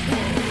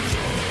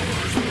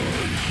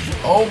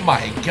 Oh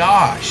my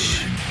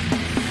gosh.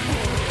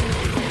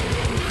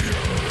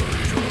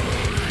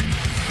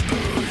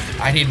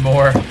 I need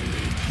more.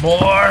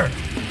 More!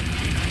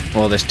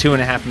 Well, there's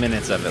 2.5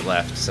 minutes of it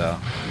left, so.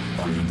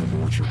 I am the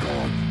Lord your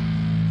God.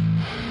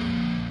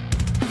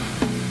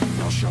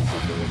 Thou shalt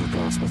have no other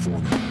gods before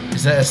me.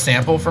 Is that a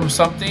sample from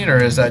something,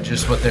 or is that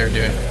just what they're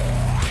doing?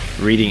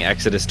 Reading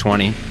Exodus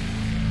 20.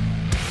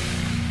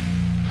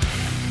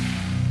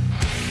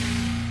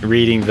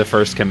 Reading the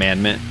first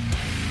commandment.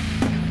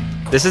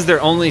 This is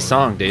their only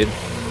song, dude.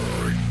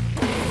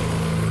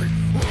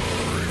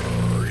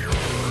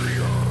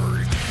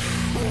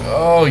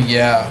 Oh,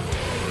 yeah.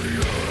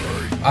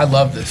 I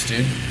love this,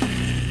 dude.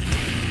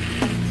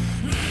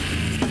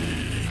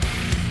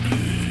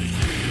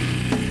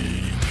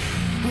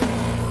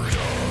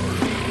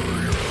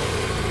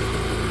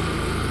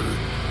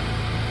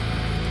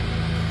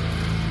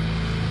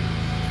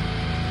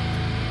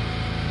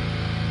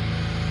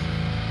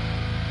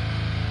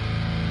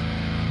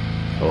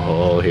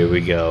 Oh, here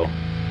we go.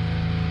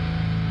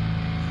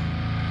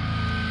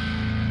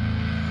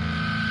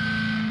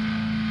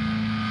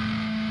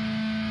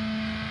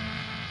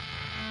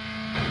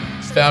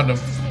 Found him.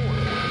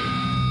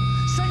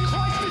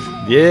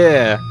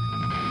 Yeah.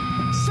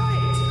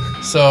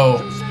 So,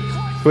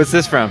 What's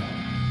this from?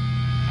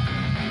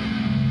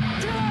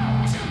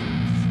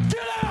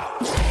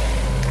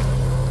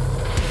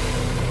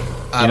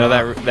 You know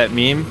that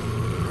meme?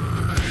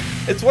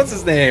 It's what's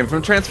his name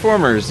from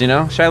Transformers, you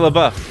know? Shia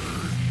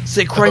LaBeouf.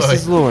 Say Christ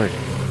is Lord.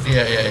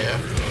 Yeah.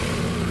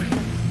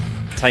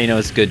 That's how you know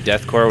it's good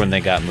deathcore when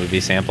they got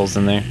movie samples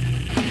in there.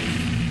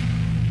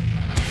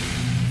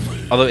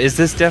 Although, is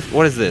this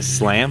what is this?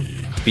 Slam?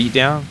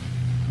 Beatdown?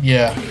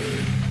 Yeah.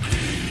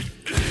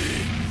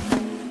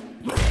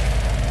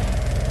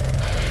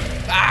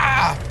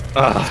 Ah!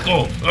 Let's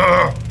go.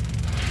 Ugh.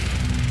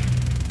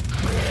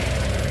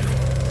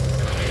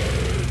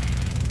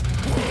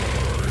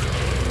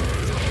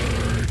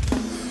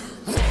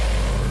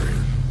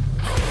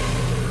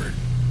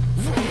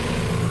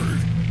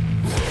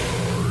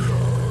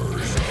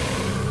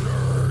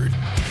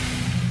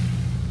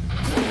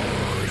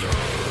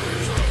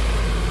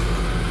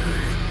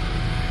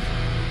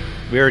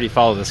 We already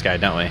follow this guy,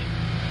 don't we?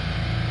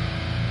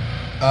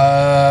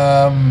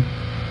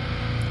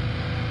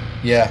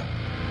 Yeah.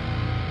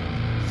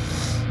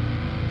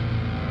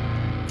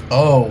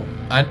 Oh,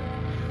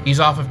 he's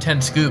off of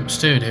 10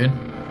 scoops too, dude.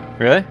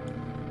 Really?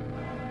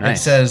 Nice.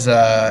 It says,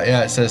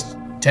 it says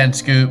 10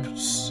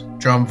 scoops,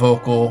 drum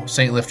vocal,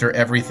 Saint Lifter,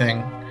 everything.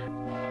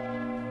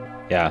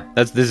 Yeah,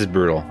 this is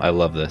brutal. I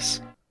love this.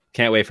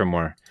 Can't wait for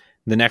more.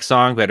 The next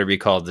song better be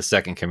called The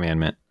Second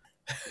Commandment.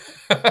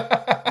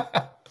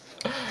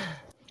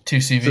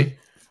 2CV.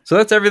 So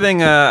that's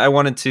everything I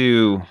wanted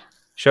to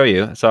show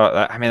you. So,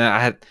 I mean, I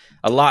had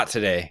a lot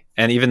today.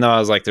 And even though I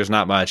was like, there's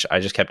not much, I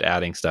just kept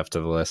adding stuff to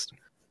the list.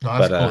 No,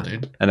 that's cool,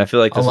 dude. And I feel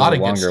like this is a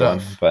longer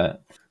one.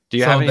 But do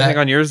you have anything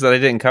on yours that I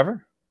didn't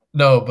cover?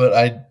 No, but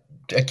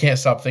I can't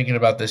stop thinking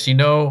about this. You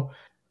know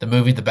the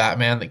movie The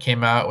Batman that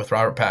came out with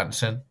Robert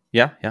Pattinson?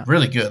 Yeah.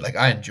 Really good. Like,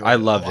 I enjoyed it. I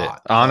loved it.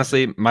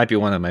 Honestly, might be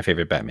one of my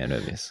favorite Batman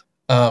movies.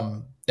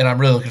 And I'm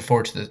really looking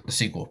forward to the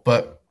sequel.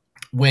 But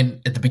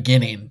when at the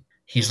beginning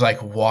he's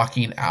like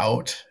walking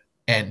out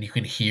and you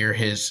can hear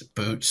his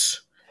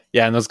boots.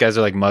 Yeah, and those guys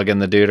are like mugging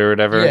the dude or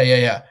whatever.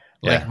 Yeah.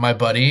 Like, my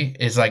buddy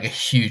is like a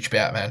huge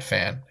Batman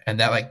fan, and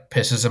that like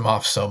pisses him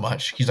off so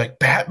much. He's like,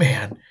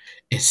 Batman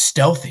is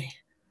stealthy.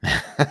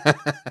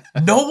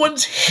 No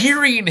one's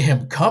hearing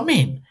him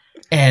coming.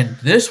 And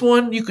this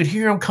one, you could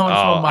hear him coming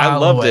from a mile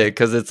away. I loved it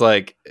because it's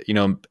like, you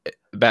know,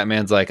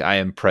 Batman's like, I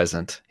am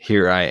present.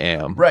 Here I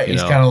am. Right.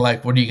 He's kind of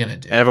like, what are you going to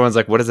do? And everyone's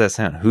like, what does that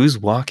sound? Who's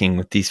walking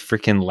with these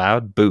freaking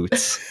loud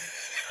boots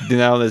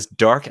down this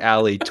dark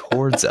alley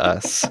towards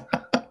us?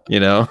 You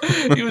know?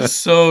 He was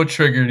so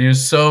triggered. He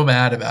was so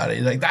mad about it.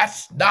 He's like,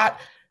 that's not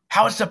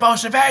how it's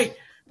supposed to be.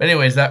 But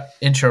anyways, that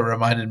intro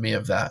reminded me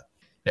of that.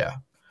 Yeah.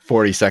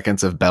 40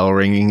 seconds of bell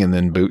ringing and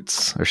then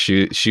boots or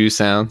shoe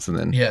sounds. And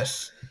then.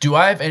 Yes. Do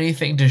I have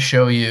anything to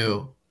show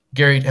you?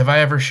 Gary, have I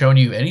ever shown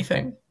you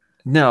anything?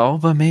 No,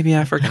 but maybe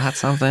I forgot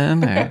something.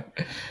 No,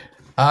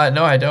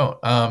 I don't.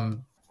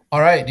 All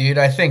right, dude.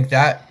 I think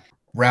that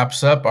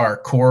wraps up our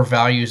core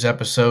values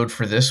episode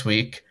for this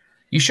week.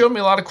 You showed me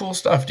a lot of cool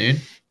stuff,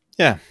 dude.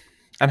 Yeah.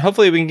 And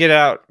hopefully we can get it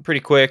out pretty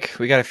quick.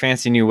 We got a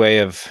fancy new way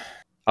of,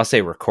 I'll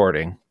say,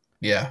 recording.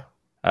 Yeah.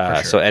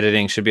 Sure. So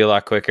editing should be a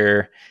lot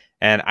quicker.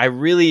 And I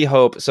really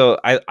hope, so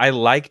I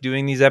like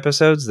doing these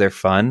episodes. They're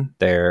fun.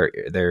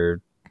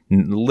 They're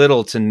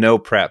little to no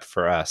prep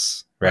for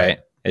us, right?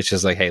 It's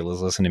just like, hey,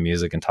 let's listen to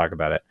music and talk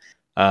about it.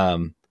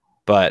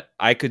 But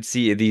I could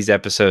see these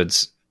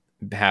episodes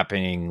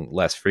happening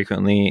less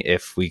frequently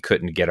if we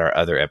couldn't get our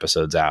other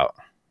episodes out,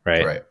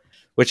 right?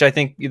 Which I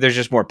think there's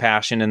just more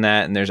passion in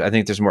that, and I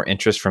think there's more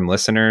interest from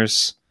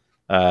listeners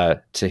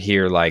to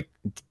hear like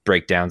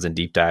breakdowns and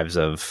deep dives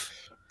of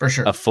for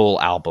sure a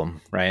full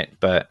album, right?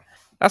 But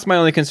that's my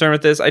only concern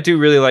with this. I do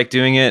really like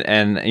doing it,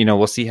 and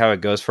we'll see how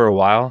it goes for a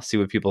while, see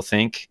what people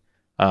think.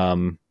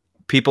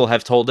 People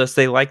have told us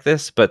they like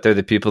this, but they're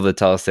the people that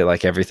tell us they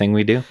like everything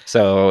we do.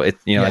 So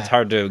it's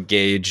hard to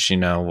gauge,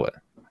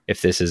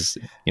 if this is,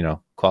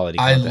 quality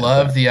content. I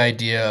love the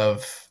idea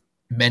of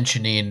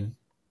mentioning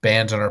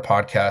bands on our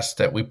podcast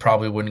that we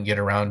probably wouldn't get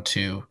around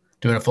to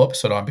doing a full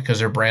episode on because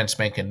they're brand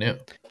spanking new.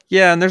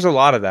 Yeah, and there's a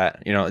lot of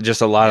that,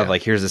 just a lot of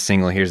like, here's a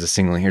single, here's a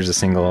single, here's a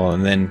single,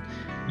 and then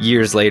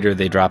years later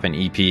they drop an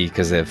EP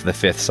because if the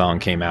 5th song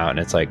came out, and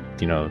it's like,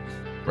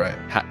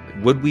 right.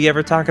 Would we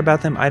ever talk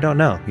about them? I don't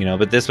know,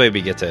 but this way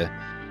we get to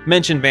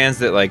mention bands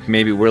that like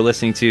maybe we're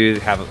listening to,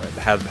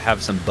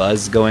 have some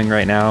buzz going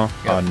right now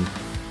on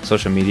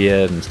social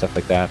media and stuff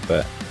like that,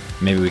 but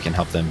maybe we can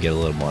help them get a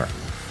little more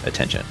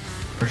attention.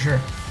 For sure.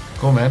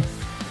 Cool, man.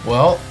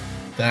 Well,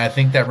 then I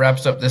think that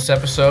wraps up this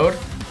episode.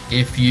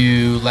 If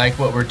you like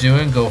what we're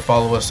doing, go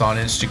follow us on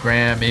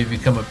Instagram, maybe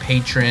become a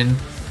patron,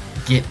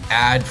 get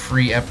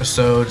ad-free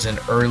episodes and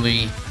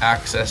early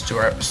access to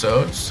our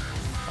episodes.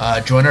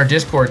 Join our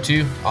Discord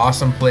too.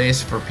 Awesome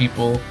place for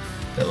people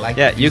that like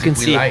the music you can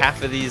see like.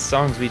 half of these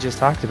songs we just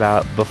talked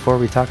about before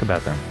we talk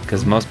about them,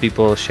 because most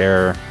people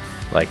share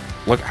like,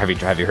 look, have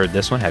you heard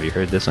this one? Have you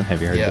heard this one?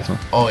 Have you heard this one?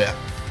 Oh yeah.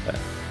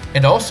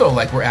 And also,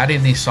 like, we're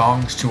adding these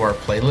songs to our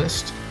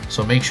playlist,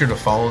 so make sure to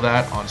follow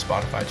that on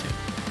Spotify too.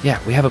 Yeah,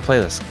 we have a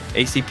playlist.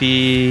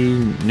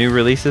 ACP new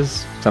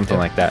releases, something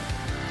like that.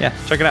 Yeah,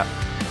 check it out.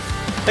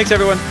 Thanks,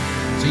 everyone.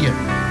 See ya.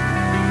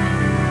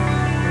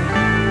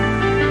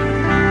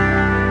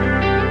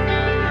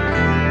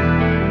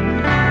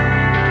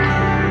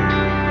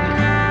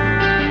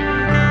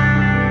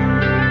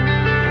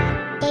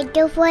 Thank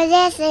you for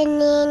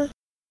listening.